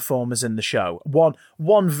white performers in the show.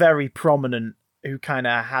 One very prominent, who kind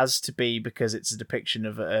of has to be, because it's a depiction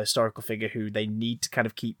of a historical figure who they need to kind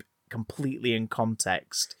of keep completely in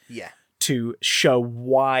context to show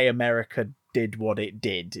why America did what it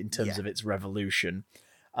did in terms of its revolution,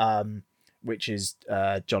 which is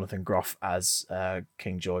Jonathan Groff as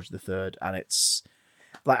King George III. And it's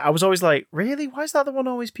like, I was always like, really? Why is that the one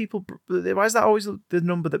always people... Why is that always the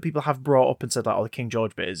number that people have brought up and said, like, oh, the King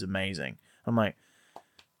George bit is amazing? I'm like,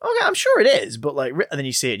 okay, I'm sure it is, but, like, and then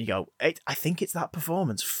you see it and you go, I think it's that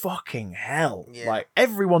performance. Fucking hell. Yeah. Like,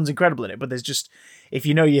 everyone's incredible in it, but there's just... If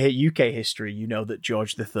you know your UK history, you know that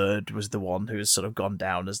George III was the one who has sort of gone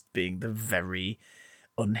down as being the very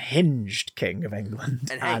unhinged king of England.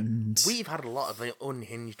 And we've had a lot of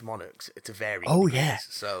unhinged monarchs to vary. Oh, yeah.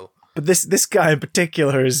 So... But this guy in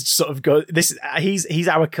particular is sort of he's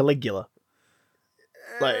our Caligula.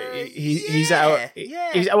 Like he's that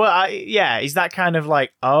kind of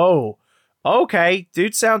like, oh, okay,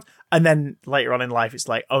 dude sounds. And then later on in life, it's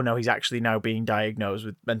like, oh no, he's actually now being diagnosed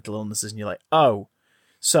with mental illnesses, and you're like, oh,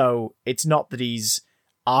 so it's not that he's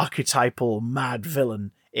archetypal mad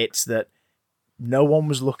villain. It's that no one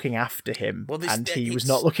was looking after him, and he was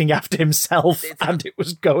not looking after himself, and it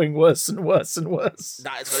was going worse and worse and worse.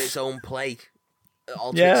 That's got its own play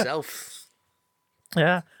all to itself.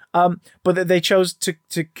 Yeah. But they chose to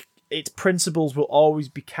its principles will always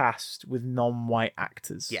be cast with non-white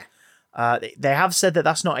actors. Yeah. They have said that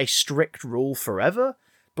that's not a strict rule forever,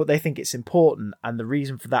 but they think it's important, and the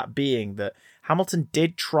reason for that being that Hamilton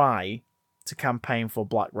did try to campaign for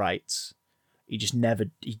black rights. He just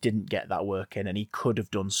he didn't get that work in, and he could have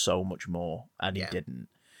done so much more, and he didn't.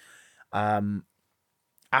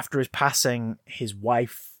 After his passing, his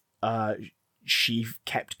wife, she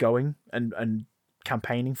kept going and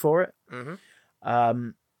campaigning for it. Mm-hmm.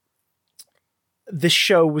 This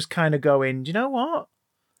show was kind of going, do you know what?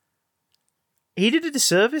 He did a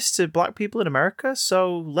disservice to black people in America,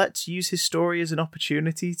 so let's use his story as an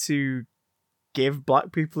opportunity to give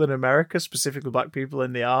black people in America, specifically black people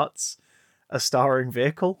in the arts, a starring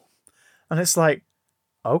vehicle. And it's like,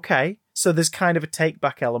 okay. So there's kind of a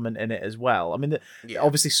take-back element in it as well. I mean,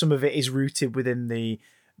 obviously some of it is rooted within the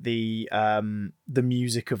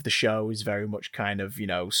music of the show is very much kind of,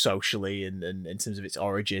 socially and in terms of its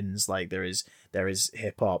origins. Like there is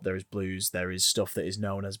hip hop, there is blues, there is stuff that is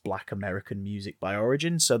known as Black American music by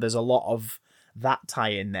origin. So there's a lot of that tie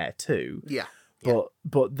in there too. Yeah.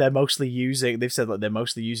 But they're mostly using. They've said that they're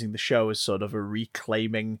mostly using the show as sort of a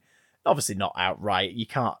reclaiming. Obviously not outright. You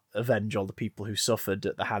can't avenge all the people who suffered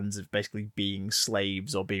at the hands of basically being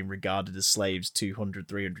slaves or being regarded as slaves 200,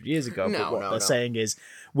 300 years ago. But what they're saying is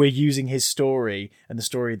we're using his story and the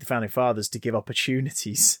story of the Founding Fathers to give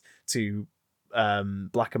opportunities to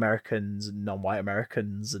black Americans and non-white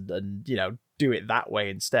Americans and do it that way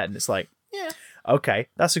instead. And it's like, yeah, okay,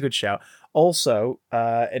 that's a good shout. Also,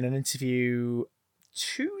 in an interview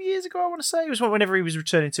 2 years ago, I want to say, it was whenever he was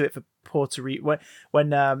returning to it for Puerto Rico,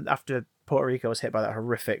 when after Puerto Rico was hit by that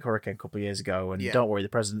horrific hurricane a couple of years ago, and don't worry, the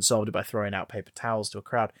president solved it by throwing out paper towels to a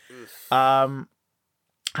crowd.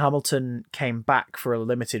 Hamilton came back for a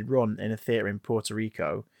limited run in a theatre in Puerto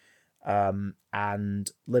Rico,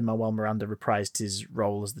 and Lin-Manuel Miranda reprised his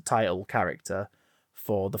role as the title character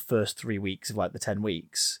for the first 3 weeks of like the 10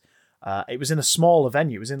 weeks. It was in a smaller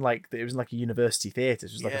venue. It was in like a university theatre.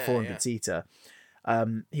 It was like a 400-seater.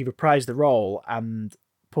 He reprised the role, and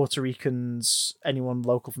Puerto Ricans, anyone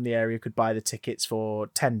local from the area, could buy the tickets for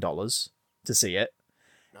 $10 to see it.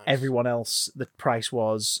 Nice. Everyone else, the price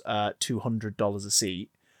was $200 a seat,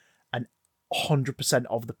 and 100%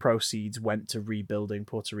 of the proceeds went to rebuilding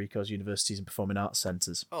Puerto Rico's universities and performing arts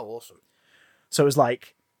centres. Oh, awesome. So it was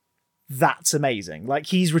like, that's amazing. Like,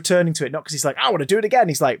 he's returning to it, not because he's like, I want to do it again.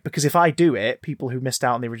 He's like, because if I do it, people who missed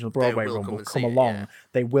out on the original Broadway run will come along. Yeah.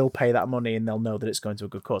 They will pay that money, and they'll know that it's going to a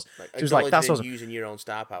good cause. So it's like, that's awesome. Using your own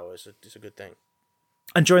star power is a good thing.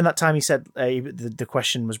 And during that time, he said the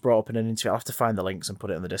question was brought up in an interview. I'll have to find the links and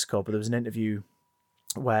put it in the Discord. But there was an interview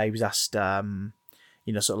where he was asked, sort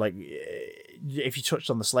of like, if you touched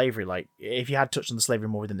on the slavery, like if you had touched on the slavery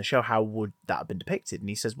more within the show, how would that have been depicted? And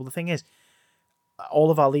he says, well, the thing is,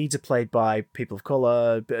 all of our leads are played by people of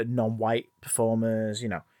colour, non-white performers,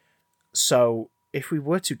 So if we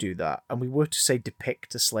were to do that, and we were to, say,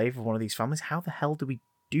 depict a slave of one of these families, how the hell do we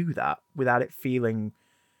do that without it feeling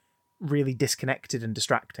really disconnected and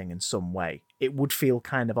distracting in some way? It would feel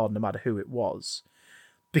kind of odd no matter who it was,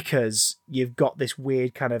 because you've got this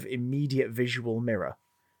weird kind of immediate visual mirror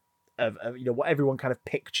of what everyone kind of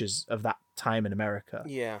pictures of that time in America.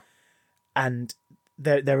 Yeah. And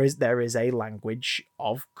there is a language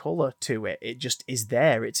of colour to it. It just is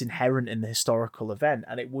there. It's inherent in the historical event,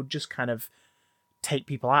 and it would just kind of take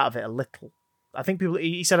people out of it a little. I think people.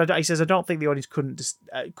 He says I don't think the audience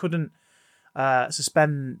couldn't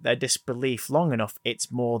suspend their disbelief long enough. It's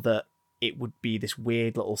more that it would be this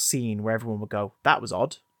weird little scene where everyone would go, "That was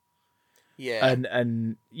odd." Yeah.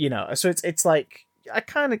 And so it's like I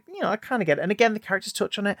kind of get it. And again, the characters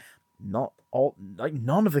touch on it. Not all, like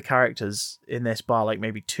none of the characters in this, bar like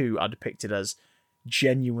maybe two, are depicted as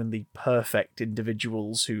genuinely perfect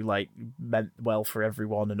individuals who like meant well for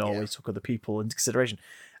everyone and always took other people into consideration,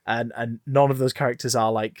 and none of those characters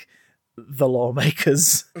are like the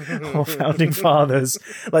lawmakers or founding fathers.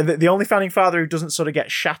 Like the only founding father who doesn't sort of get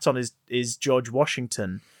shat on is George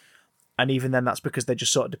Washington, and even then that's because they're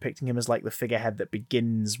just sort of depicting him as like the figurehead that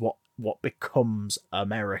begins what becomes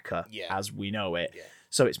America as we know it.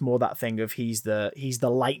 So it's more that thing of he's the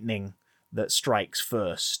lightning that strikes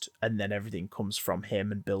first, and then everything comes from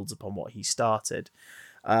him and builds upon what he started.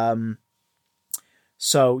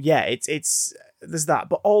 So yeah, it's there's that,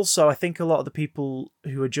 but also I think a lot of the people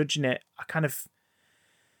who are judging it are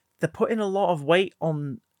they're putting a lot of weight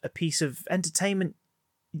on a piece of entertainment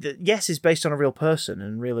yes, it's based on a real person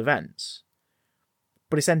and real events,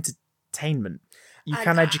 but it's entertainment. You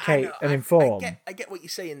can educate and inform. I get what you're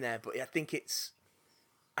saying there, but I think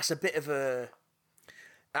that's a bit of a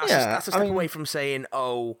that's a step away from saying,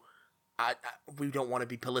 we don't want to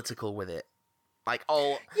be political with it. Like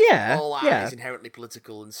all art is inherently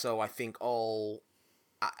political, and so I think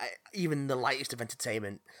even the lightest of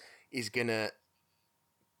entertainment is gonna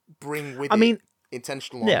bring with it,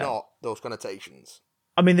 intentional or not, those connotations.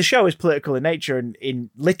 I mean, the show is political in nature, and in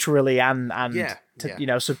literally and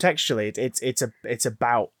subtextually. It's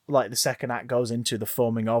about, like, the second act goes into the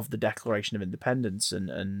forming of the Declaration of Independence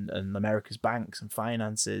and America's banks and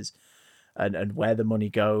finances, and where the money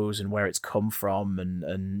goes and where it's come from, and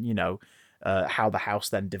how the House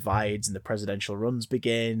then divides and the presidential runs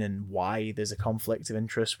begin, and why there's a conflict of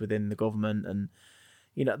interest within the government, and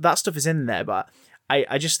that stuff is in there. But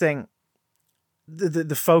I just think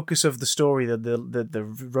the focus of the story,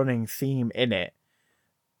 the running theme in it,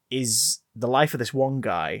 is the life of this one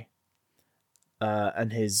guy,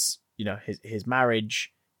 and his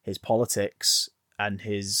marriage, his politics, and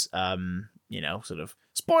his sort of,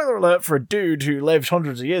 spoiler alert for a dude who lived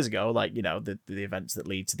hundreds of years ago, like, the events that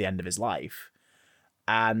lead to the end of his life,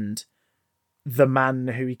 and the man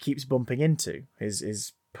who he keeps bumping into,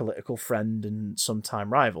 his political friend and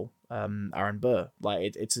sometime rival, Aaron Burr.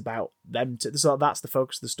 Like, it's about them. So that's the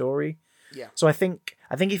focus of the story. Yeah. So I think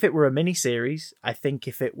if it were a mini series, I think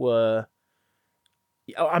if it were,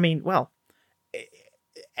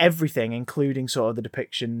 everything, including sort of the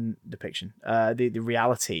depiction, the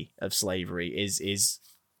reality of slavery is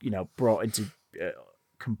brought into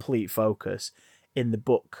complete focus in the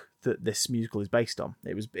book that this musical is based on.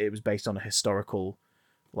 It was based on a historical,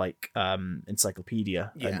 like,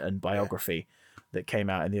 encyclopedia and biography that came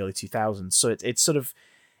out in the early 2000s. So it's sort of,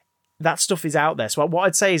 that stuff is out there. So what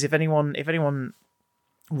I'd say is, if anyone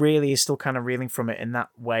really is still kind of reeling from it in that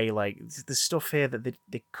way, like, the stuff here that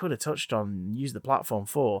they could have touched on and used the platform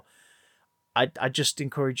for, I just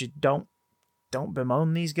encourage you, don't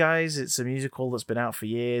bemoan these guys. It's a musical that's been out for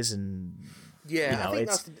years, and I think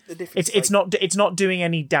that's the difference. It's not doing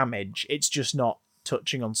any damage. It's just not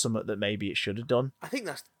touching on something that maybe it should have done. I think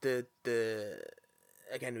that's the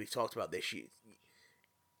again, we've talked about this.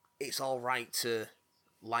 It's all right to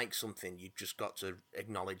like something. You just got to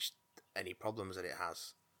acknowledge any problems that it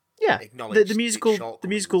has. Yeah, the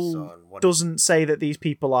musical doesn't say that these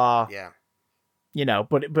people are. Yeah.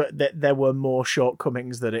 But there were more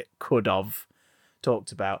shortcomings that it could have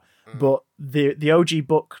talked about. But the OG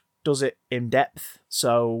book does it in depth.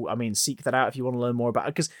 So, I mean, seek that out if you want to learn more about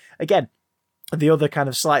it. Because, again, the other kind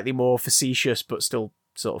of slightly more facetious but still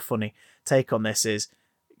sort of funny take on this is,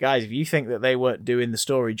 guys, if you think that they weren't doing the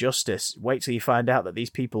story justice, wait till you find out that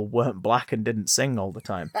these people weren't black and didn't sing all the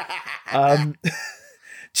time.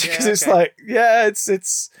 Because it's like,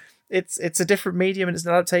 it's a different medium, and it's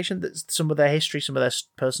an adaptation. That some of their history, some of their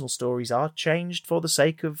personal stories are changed for the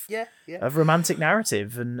sake of of romantic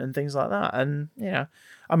narrative and things like that. And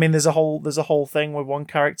I mean, there's a whole thing where one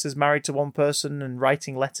character's married to one person and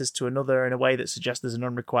writing letters to another in a way that suggests there's an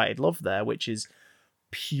unrequited love there, which is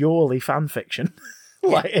purely fan fiction.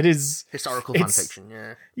 Like, it is historical fan fiction.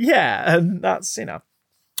 Yeah, and that's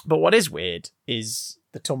But what is weird is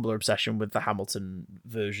the Tumblr obsession with the Hamilton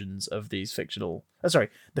versions of these fictional...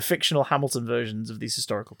 the fictional Hamilton versions of these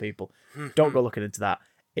historical people. Don't go looking into that.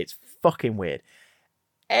 It's fucking weird.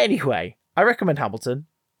 Anyway, I recommend Hamilton.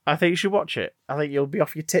 I think you should watch it. I think you'll be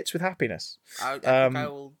off your tits with happiness. I think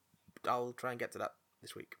I'll try and get to that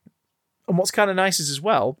this week. And what's kind of nice is, as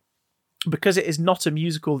well, because it is not a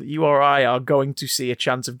musical that you or I are going to see a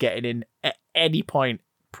chance of getting in at any point,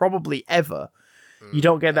 probably ever. You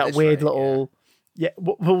don't get that weird little... Yeah,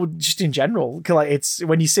 well, just in general, like, it's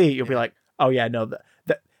when you see it, you'll be like, "Oh yeah, no,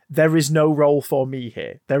 that there is no role for me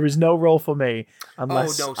here. There is no role for me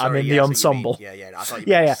unless I'm in the ensemble." Yeah. I thought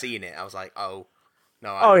you were seeing it. I was like, "Oh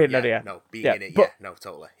no, being in it, no,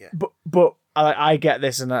 totally, yeah." But I get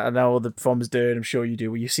this, and I know the performers do it. I'm sure you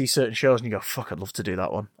do. Where you see certain shows and you go, "Fuck, I'd love to do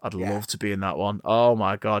that one. I'd love to be in that one. Oh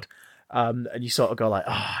my god." And you sort of go like,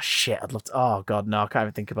 "Oh shit, I'd love to." Oh god, no, I can't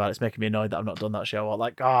even think about it. It's making me annoyed that I've not done that show. Or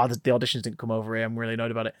like, the auditions didn't come over here. I'm really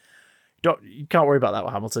annoyed about it. You can't worry about that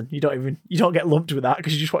with Hamilton. You don't get lumped with that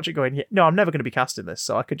because you just watch it going, "Yeah, no, I'm never going to be cast in this."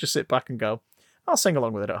 So I could just sit back and go, "I'll sing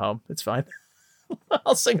along with it at home. It's fine.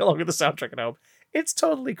 I'll sing along with the soundtrack at home. It's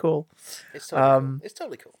totally cool." It's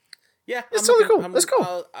totally cool. Yeah, it's totally cool. Let's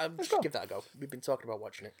go. I'll just give that a go. We've been talking about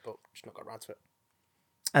watching it, but just not got around to it.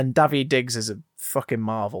 And Daveed Diggs is a fucking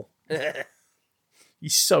marvel.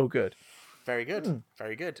 He's so good. Very good.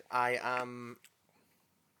 Very good. I am...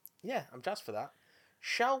 I'm jazzed for that.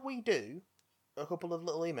 Shall we do a couple of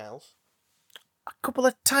little emails. A couple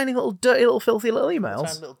of tiny little dirty little filthy little emails.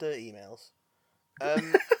 Tiny little dirty emails.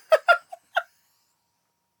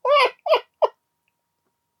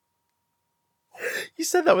 You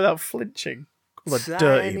said that without flinching. Couple of Tiny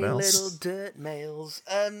dirty emails. little dirt mails.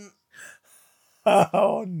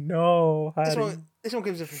 Oh no, Harry. This one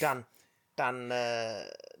comes in from Dan. Dan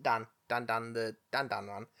man. Dan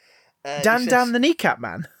the kneecap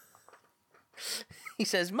man. He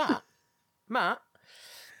says, Matt.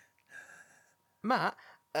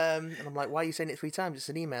 And I'm like, why are you saying it 3 times? It's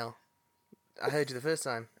an email. I heard you the first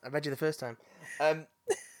time. I read you the first time.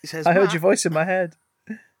 He says, I heard your voice in my head.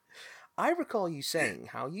 I recall you saying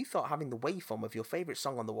how you thought having the waveform of your favourite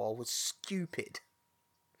song on the wall was stupid.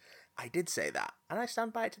 I did say that, and I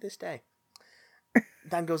stand by it to this day.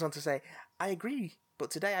 Dan goes on to say, I agree,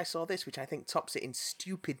 but today I saw this, which I think tops it in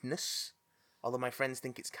stupidness, although my friends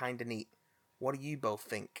think it's kinda neat. What do you both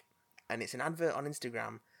think? And it's an advert on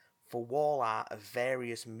Instagram for wall art of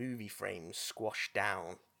various movie frames squashed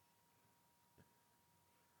down.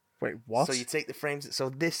 Wait, what? So you take the frames. So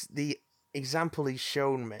the example he's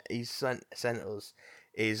shown me, he's sent us,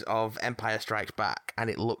 is of Empire Strikes Back, and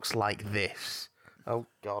it looks like this. Oh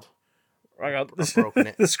God! Hang on. I've broken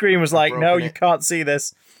it. The screen was like, "No, broken you it. can't see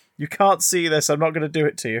this. You can't see this. I'm not going to do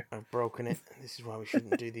it to you." I've broken it. This is why we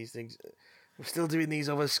shouldn't do these things. We're still doing these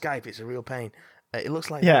over Skype. It's a real pain. It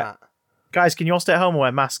looks like that. Guys, can you all stay at home and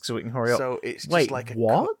wear masks so we can hurry up? So it's just Wait, like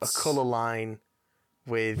what? a colour line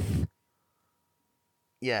with...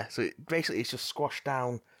 Yeah, so basically it's just squashed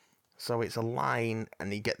down. So it's a line,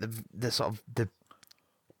 and you get the sort of the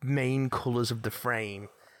main colours of the frame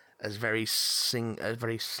as very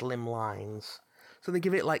slim lines. So they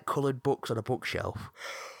give it like coloured books on a bookshelf.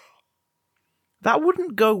 That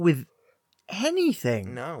wouldn't go with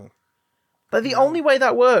anything. No. Like the only way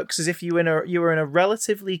that works is if you were in a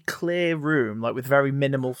relatively clear room, like with very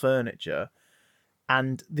minimal furniture,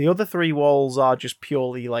 and the other 3 walls are just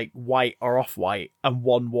purely like white or off-white, and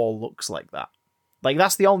one wall looks like that. Like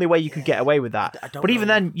that's the only way you could get away with that. But even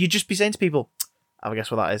then, you'd just be saying to people, "Have a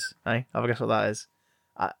guess what that is? Hey, have a guess what that is?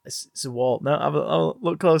 It's a wall. No, have a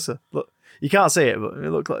look closer. Look, you can't see it, but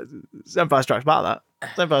it looks like it's Empire Strikes Back. That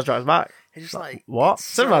it's Empire Strikes Back. It's just like what?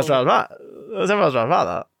 It's Empire Strikes Back. It's Empire Strikes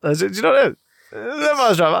Back. That. Do you know what it is? It's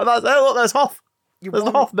Empire Strikes Back. Hey, look, there's Hoth. There's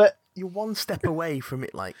the Hoth bit. You're one step away from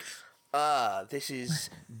it. Like, this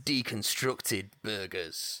is deconstructed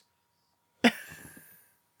burgers.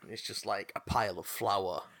 It's just like a pile of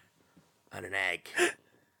flour and an egg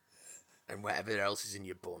and whatever else is in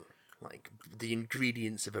your bun. Like the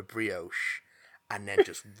ingredients of a brioche and then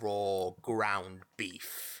just raw ground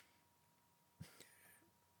beef.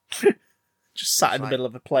 Just sat in the middle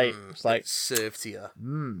of the plate. It's like served to you.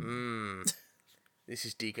 This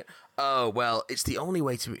is decent. Oh, well, it's the only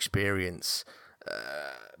way to experience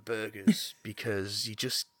burgers because you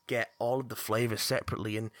just get all of the flavours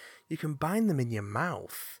separately and you can bind them in your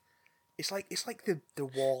mouth. It's like the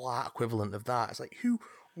wall art equivalent of that. It's like, who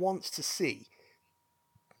wants to see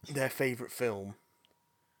their favourite film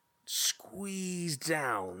squeezed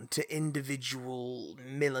down to individual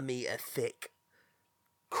millimetre thick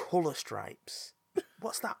colour stripes?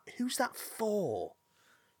 What's that? Who's that for?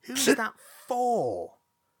 Who's that for?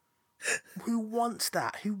 Who wants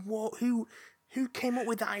that? Who came up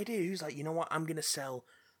with that idea? Who's like, you know what? I'm gonna sell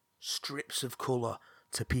strips of colour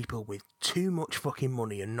to people with too much fucking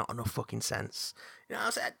money and not enough fucking sense. You know, I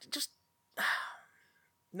said, just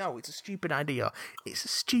no. It's a stupid idea. It's a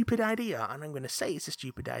stupid idea, and I'm gonna say it's a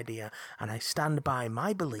stupid idea, and I stand by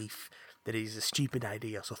my belief that it is a stupid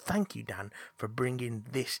idea. So thank you, Dan, for bringing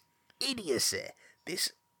this idiocy,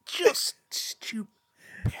 this just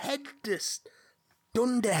stupendous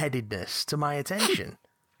dunderheadedness to my attention.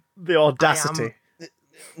 The audacity.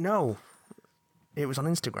 No, it was on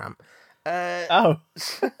Instagram. Oh.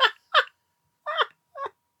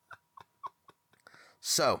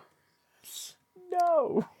 So.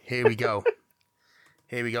 No. Here we go.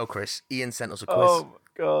 Here we go, Chris. Ian sent us a quiz. Oh, my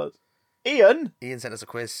God. Ian sent us a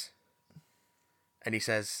quiz. And he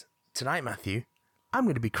says, tonight, Matthew, I'm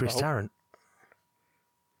going to be Chris Tarrant.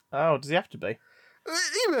 Oh, does he have to be?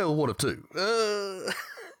 Email 1 of 2.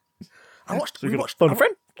 I watched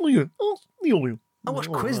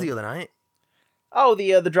Quiz the other night. Oh,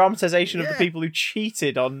 the dramatization of the people who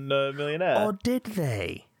cheated on Millionaire. Or did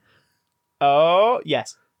they? Oh,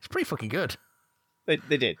 yes. It's pretty fucking good.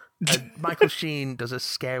 They did. Michael Sheen does a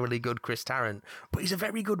scarily good Chris Tarrant, but he's a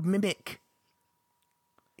very good mimic.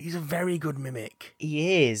 He's a very good mimic.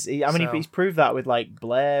 He is. He's proved that with like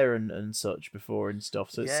Blair and such before and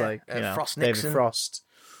stuff. So it's like Frost David Nixon. Frost.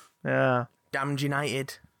 Yeah. Damned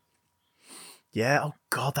United. Yeah. Oh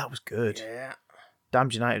God, that was good. Yeah,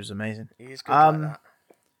 Damned United was amazing. he is good like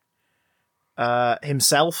that.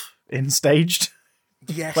 Himself in Staged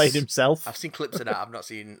Yes, played himself. I've seen clips of that. I've not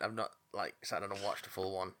like sat down and watched the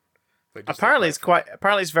full one. But it does Apparently, look quite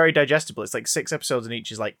apparently it's very digestible. It's like 6 episodes, and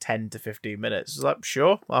each is like 10 to 15 minutes. It's like,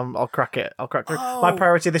 sure, I'll crack it. I'll crack through. Oh. My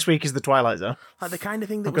priority this week is the Twilight Zone. like the kind of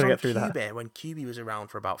thing that I'm was gonna on get through that. QB when QB was around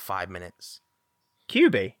for about 5 minutes.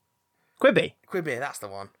 Quibi. Quibi, that's the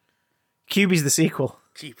one. Quibi's the sequel.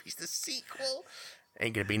 QB's the sequel.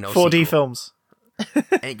 Ain't gonna be no 4D sequel. films.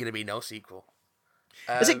 Ain't gonna be no sequel.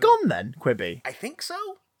 Is it gone then, Quibi? I think so.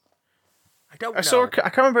 I don't I know. saw. I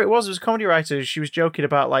can't remember who it was. It was a comedy writer. She was joking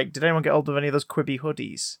about like, did anyone get hold of any of those Quibi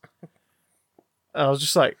hoodies? I was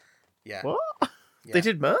just like, Yeah. what? Yeah. They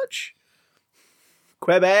did merch?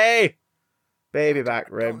 Quibi, baby back I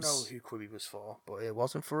don't ribs. know who Quibi was for, but it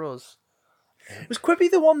wasn't for us. Was Quibi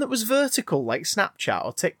the one that was vertical, like Snapchat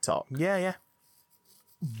or TikTok? Yeah.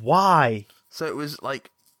 Why? So it was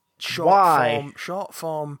like Why? short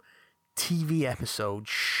form TV episode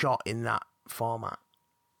shot in that format.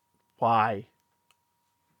 Why?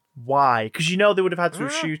 Because you know they would have had to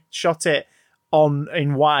have shot it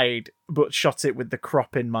in wide, but shot it with the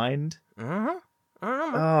crop in mind.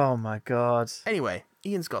 Oh my god! Anyway,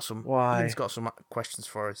 Ian's got some. Why? Ian's got some questions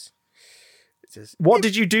for us. It says, What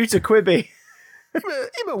did you do to Quibi?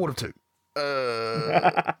 email one of two.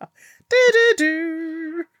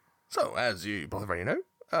 Do-do-do. So, as you both already know,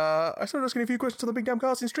 I started asking a few questions on the Big Damn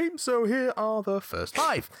Casting stream, so here are the first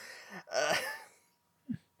 5.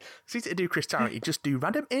 It's easy to do, Chris Tarrant. You just do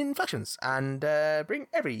random inflections and bring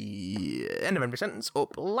every end of every sentence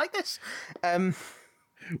up like this.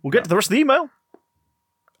 We'll get to the rest of the email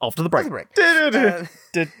after the break.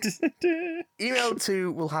 Email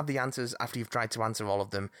 2 will have the answers after you've tried to answer all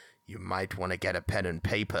of them. You might want to get a pen and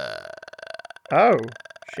paper. Oh,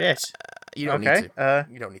 shit. You don't Okay, need to.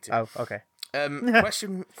 You don't need to. Oh, okay.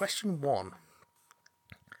 Question 1.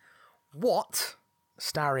 What,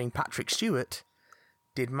 starring Patrick Stewart,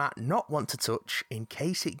 did Matt not want to touch in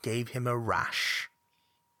case it gave him a rash?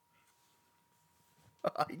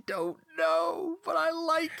 I don't know, but I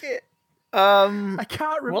like it. I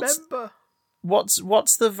can't remember.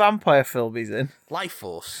 What's the vampire film he's in? Life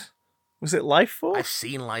Force. Was it Life Force? I've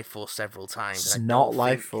seen Life Force several times. It's and I not don't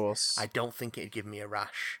Life think- Force. I don't think it'd give me a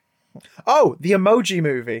rash. Oh, the Emoji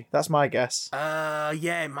Movie. That's my guess. Yeah,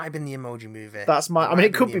 it might have been the Emoji Movie. That's my. I mean, might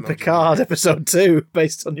it have could been be the Emoji Picard Movie. episode 2,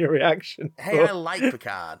 based on your reaction. Hey, But- I like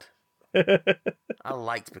Picard. I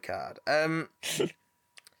liked Picard. Would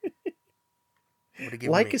have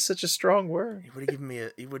given like me, is such a strong word. he would have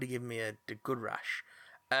given me a good rash.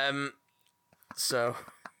 So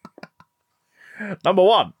Number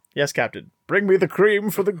 1. Yes, Captain. Bring me the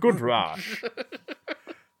cream for the good rash.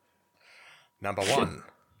 number 1.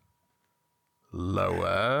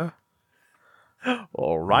 Lower.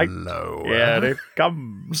 All right. Lower. Here it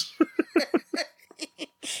comes.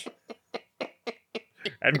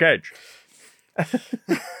 Engage.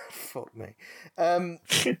 Fuck me.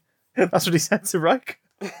 That's what he said to Reich.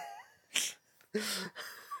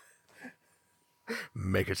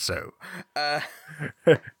 Make it so.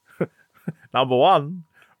 Number 1.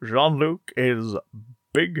 Jean-Luc is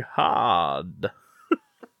big hard.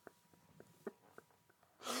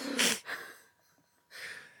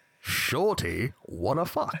 Shorty, wanna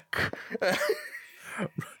fuck?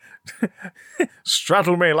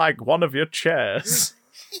 Straddle me like one of your chairs.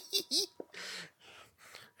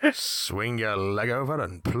 Swing your leg over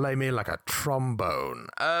and play me like a trombone.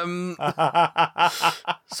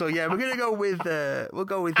 So yeah, we're gonna go with we'll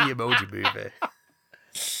go with the Emoji Movie.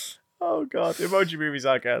 Oh god, Emoji Movies,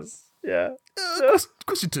 I guess. Yeah.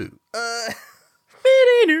 Question 2.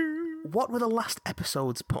 What were the last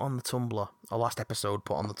episodes put on the Tumblr? Or last episode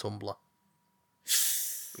put on the Tumblr?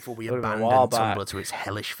 Before we Would've been a abandon while back. Tumblr to its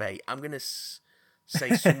hellish fate. I'm gonna say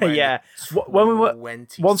somewhere Yeah. in the When we were-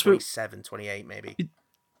 20s, once we- 27, 28 maybe.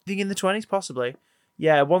 Think in the 20s, possibly.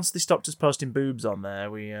 Yeah, once they stopped us posting boobs on there,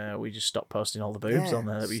 we just stopped posting all the boobs Yeah, on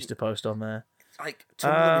there that we used to post on there. Like,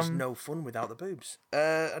 Tumblr is no fun without the boobs.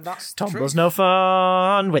 And that's the Tumblr's truth. no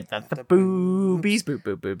fun without the The boobies.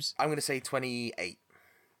 Boobs. I'm gonna say 28.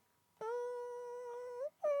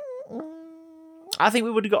 I think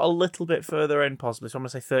we would have got a little bit further in, possibly. So I'm going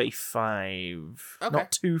to say 35. Okay.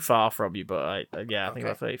 Not too far from you, but I think Okay.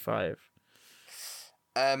 about 35.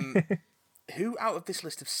 Who out of this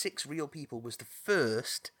list of 6 real people was the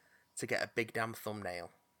first to get a big damn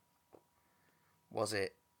thumbnail? Was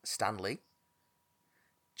it Stan Lee,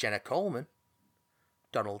 Jenna Coleman,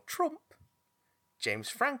 Donald Trump, James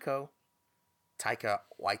Franco, Taika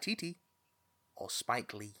Waititi, or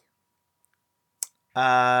Spike Lee?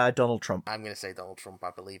 Donald Trump. I'm going to say Donald Trump.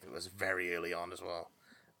 I believe it was very early on as well.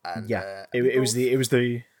 And, Yeah, it was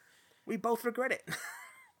the. We both regret it.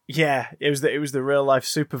 Yeah, it was the real life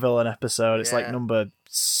supervillain episode. It's like Yeah. number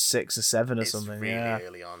 6 or 7 or something. Really Yeah,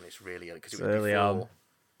 early on. It's really early because it It's was early on. before.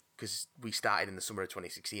 Because we started in the summer of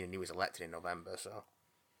 2016 and he was elected in November. So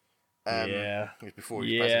yeah, it was before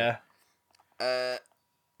he was president. yeah.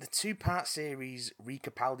 The 2-part series Rita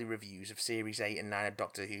Capaldi reviews of Series 8 and 9 of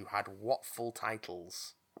Doctor Who had what full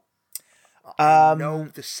titles? I know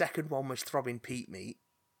the second one was Throbbing Pete Meat.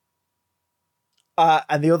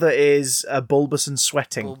 And the other is Bulbous and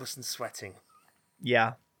Sweating. Bulbous and Sweating.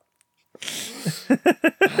 Yeah.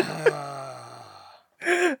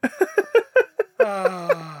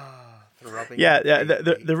 Throbbing Yeah.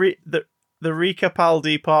 Pete Meat. The Rita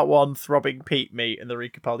Capaldi Part 1 Throbbing Pete Meat and the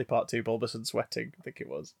Rita Capaldi Part 2 Bulbous and Sweating, I think it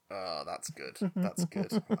was. Oh, that's good. That's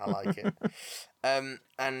good. I like it. And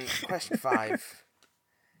question 5.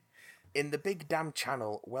 In the Big Damn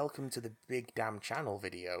Channel, Welcome to the Big Damn Channel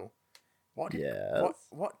video, what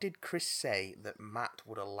did Chris say that Matt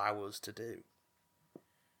would allow us to do?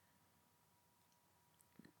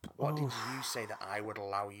 What did you say that I would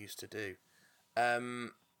allow you to do?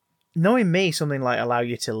 Knowing me, something like Allow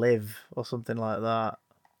You to Live or something like that.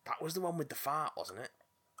 That was the one with the fart, wasn't it?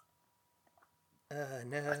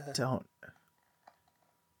 No.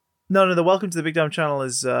 No, the Welcome to the Big Damn Channel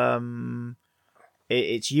is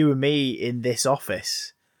it's you and me in this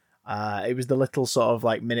office. It was the little sort of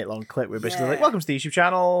like minute-long clip where basically like, welcome to the YouTube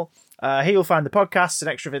channel. Here you'll find the podcasts and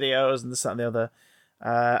extra videos and this, that, and the other.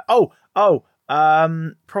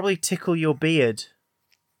 Probably Tickle Your Beard.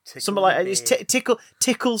 Something like it's tickle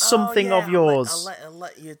something of yours. I'll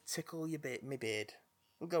let you tickle my beard.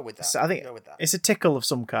 We'll go with that. So I think we'll go with that. it's a tickle of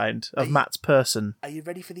some kind of Matt's person. Are you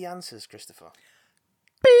ready for the answers, Christopher?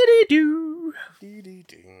 Beady-doo.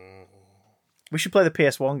 Doo-doo-doo. We should play the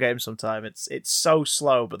PS1 game sometime. It's so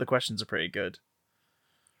slow, but the questions are pretty good.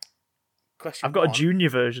 Question I've got one. a junior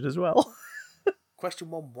version as well. Question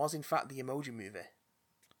 1 was in fact the Emoji Movie.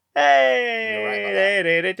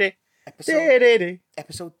 Hey,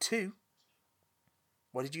 Episode 2.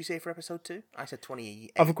 What did you say for episode 2? I said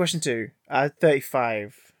 28. I've a question 2.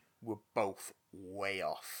 35. We're both way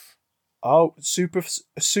off. Oh, super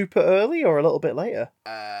early or a little bit later?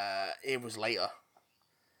 It was later.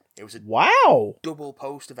 It was a Wow. double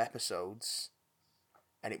post of episodes,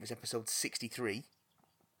 and it was episode 63,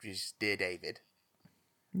 which is Dear David.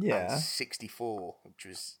 Yeah. And 64, which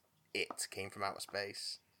was It Came From Outer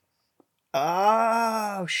Space.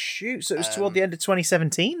 Oh, shoot. So it was toward the end of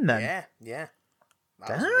 2017 then? Yeah. That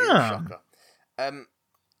Damn. was a real shocker.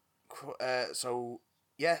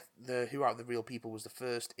 The Who Are the Real People was the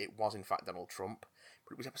first. It was, in fact, Donald Trump.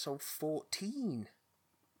 But it was episode 14.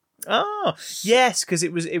 Oh, yes, because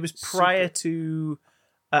it was prior to...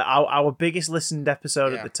 our biggest listened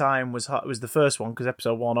episode at the time was the first one, because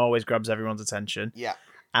episode 1 always grabs everyone's attention. Yeah.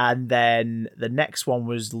 And then the next one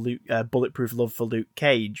was Bulletproof Love for Luke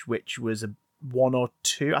Cage, which was a 1 or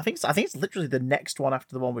 2. I think it's literally the next one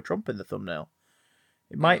after the one with Trump in the thumbnail.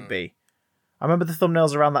 It might be. I remember the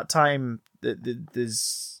thumbnails around that time.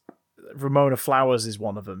 There's Ramona Flowers is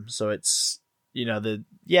one of them, so it's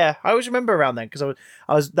I always remember around then because I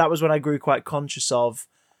was that was when I grew quite conscious of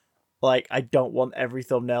like I don't want every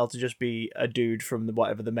thumbnail to just be a dude from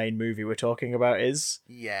whatever the main movie we're talking about is.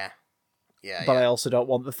 Yeah. But I also don't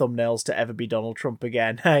want the thumbnails to ever be Donald Trump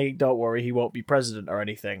again. Hey, don't worry, he won't be president or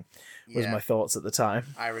anything, was my thoughts at the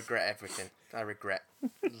time. I regret everything. I regret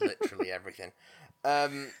literally everything.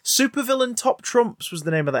 Supervillain Top Trumps was the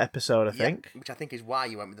name of that episode, I think. Which I think is why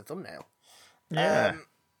you went with the thumbnail. Yeah.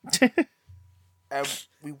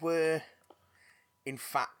 We were, in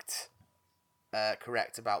fact,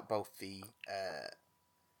 correct about both the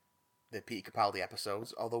Peter Capaldi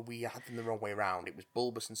episodes, although we had them the wrong way around. It was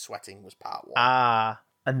Bulbous and Sweating was part 1.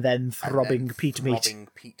 And then Throbbing Pete Meat. Throbbing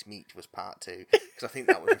Pete Meat was part 2. Because I think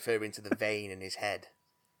that was referring to the vein in his head,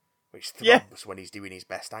 which throbs when he's doing his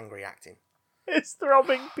best angry acting. It's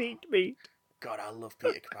Throbbing Pete Meat. God, I love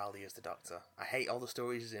Peter Capaldi as the Doctor. I hate all the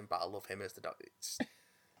stories he's in, but I love him as the Doctor.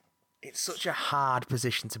 It's such a hard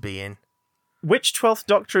position to be in. Which 12th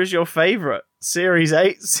Doctor is your favourite? Series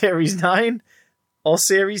 8, Series 9, or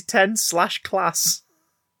Series 10/Class?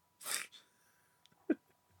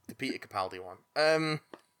 The Peter Capaldi one.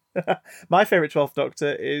 My favourite 12th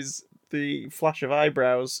Doctor is the flash of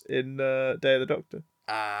eyebrows in Day of the Doctor.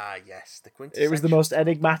 Yes, the quintessential. It was the most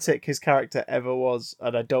enigmatic his character ever was,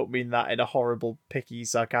 and I don't mean that in a horrible, picky,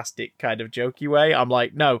 sarcastic kind of jokey way. I'm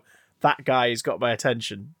like, no, that guy's got my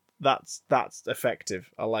attention. That's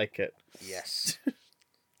effective. I like it. Yes.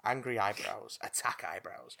 Angry eyebrows. Attack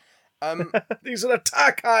eyebrows. These are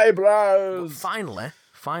attack eyebrows. Finally,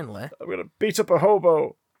 I'm gonna beat up a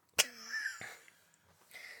hobo.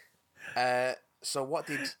 So what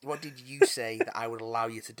did you say that I would allow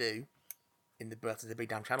you to do in the Birth of the Big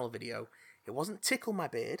Damn Channel video? It wasn't tickle my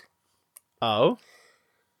beard. Oh.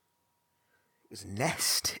 It was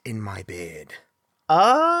nest in my beard.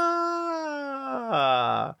 Ah.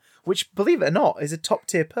 Which, believe it or not, is a top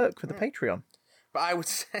tier perk for the Patreon. But I would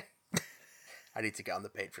say I need to get on the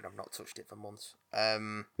Patreon. I've not touched it for months.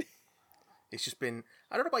 It's just been,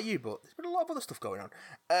 I don't know about you, but there's been a lot of other stuff going on.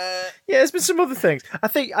 Yeah, there's been some other things. I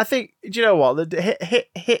think. Do you know what?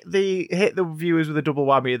 Hit the viewers with a double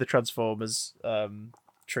whammy of the Transformers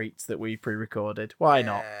treats that we pre-recorded. Why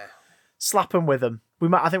not? Slap them with them.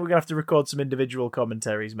 I think we're gonna have to record some individual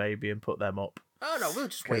commentaries maybe and put them up. Oh no, we'll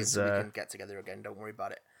just wait until we can get together again. Don't worry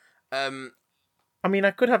about it. I mean,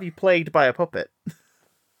 I could have you plagued by a puppet.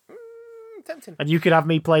 Tempting. And you could have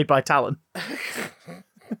me played by Talon.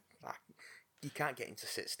 You can't get him to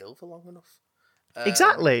sit still for long enough.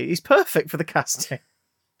 Exactly. He's perfect for the casting.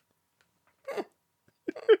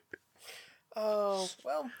 Oh,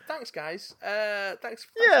 well, thanks, guys. Thanks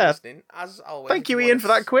for listening. As always. Thank you, Ian, for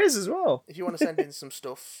that quiz as well. If you want to send in some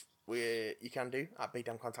stuff, you can do at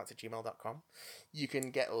bigdamcontact@gmail.com. You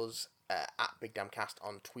can get us at BigDamCast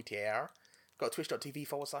on Twitter. Got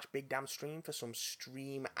twitch.tv/BigDamStream for some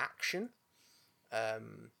stream action.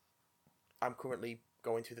 I'm currently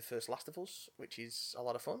going through the first Last of Us, which is a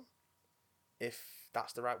lot of fun. If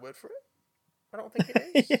that's the right word for it. I don't think it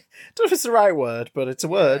is. I don't know if it's the right word, but it's a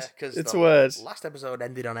word. It's a word. Last episode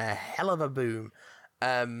ended on a hell of a boom.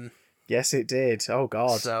 Yes, it did. Oh,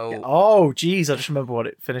 God. So, oh, geez. I just remember what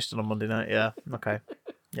it finished on Monday night. Yeah. Okay.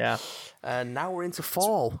 Yeah. And now we're into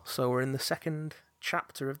fall. So we're in the second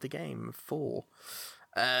chapter of the game, 4.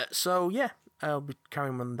 So, yeah. I'll be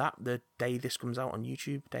carrying on that the day this comes out on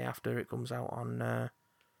YouTube, day after it comes out on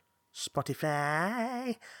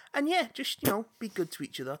Spotify. And yeah, just, be good to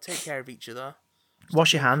each other, take care of each other.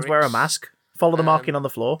 Wash your hands, wear a mask, follow the marking on the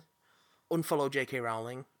floor. Unfollow J.K.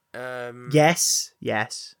 Rowling. Yes. Yeah,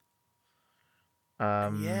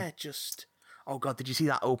 just... Oh, God, did you see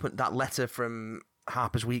that letter from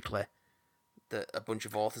Harper's Weekly that a bunch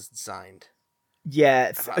of authors had signed?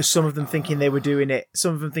 Yeah, some of them thinking they were doing it.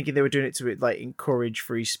 Some of them thinking they were doing it to encourage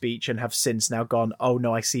free speech, and have since now gone, "Oh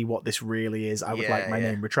no, I see what this really is. I would like my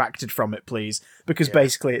name retracted from it, please." Because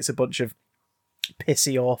basically, it's a bunch of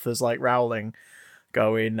pissy authors like Rowling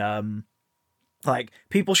going,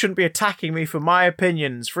 people shouldn't be attacking me for my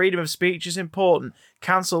opinions. Freedom of speech is important.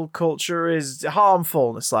 Cancel culture is harmful.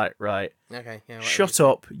 And it's like, right, okay, yeah, shut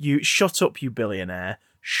up, you billionaire,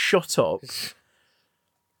 shut up.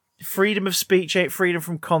 Freedom of speech ain't freedom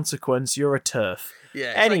from consequence. You're a turf.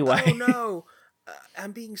 Yeah. Anyway. Oh no,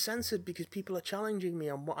 I'm being censored because people are challenging me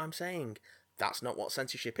on what I'm saying. That's not what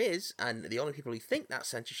censorship is, and the only people who think that's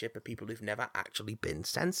censorship are people who've never actually been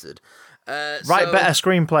censored. Write better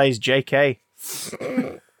screenplays, JK.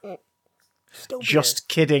 Just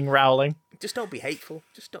kidding, Rowling. Just don't be hateful.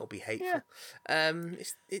 Yeah.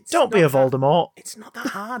 Don't be a Voldemort. It's not that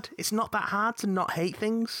hard. It's not that hard to not hate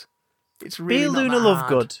things. It's really be a Luna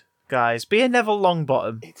Lovegood, guys. Be a Neville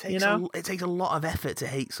Longbottom. It takes a lot of effort to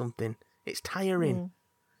hate something. It's tiring.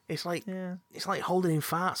 It's like holding in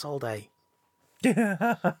farts all day.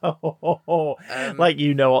 Like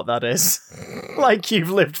you know what that is. Like you've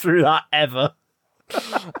lived through that ever.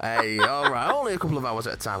 Hey, alright, only a couple of hours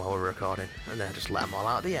at a time while we're recording, and then I just let them all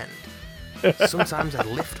out at the end. Sometimes I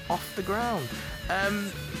lift off the ground.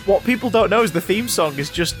 What people don't know is the theme song is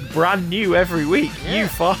just brand new every week. Yeah. You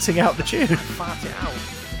farting out the tune. Fart it out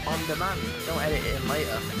on demand. Don't edit it in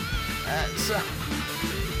later.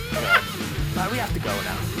 We have to go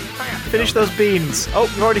now. Finish those beans. Oh,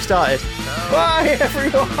 you've already started. No. Bye,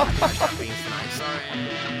 everyone.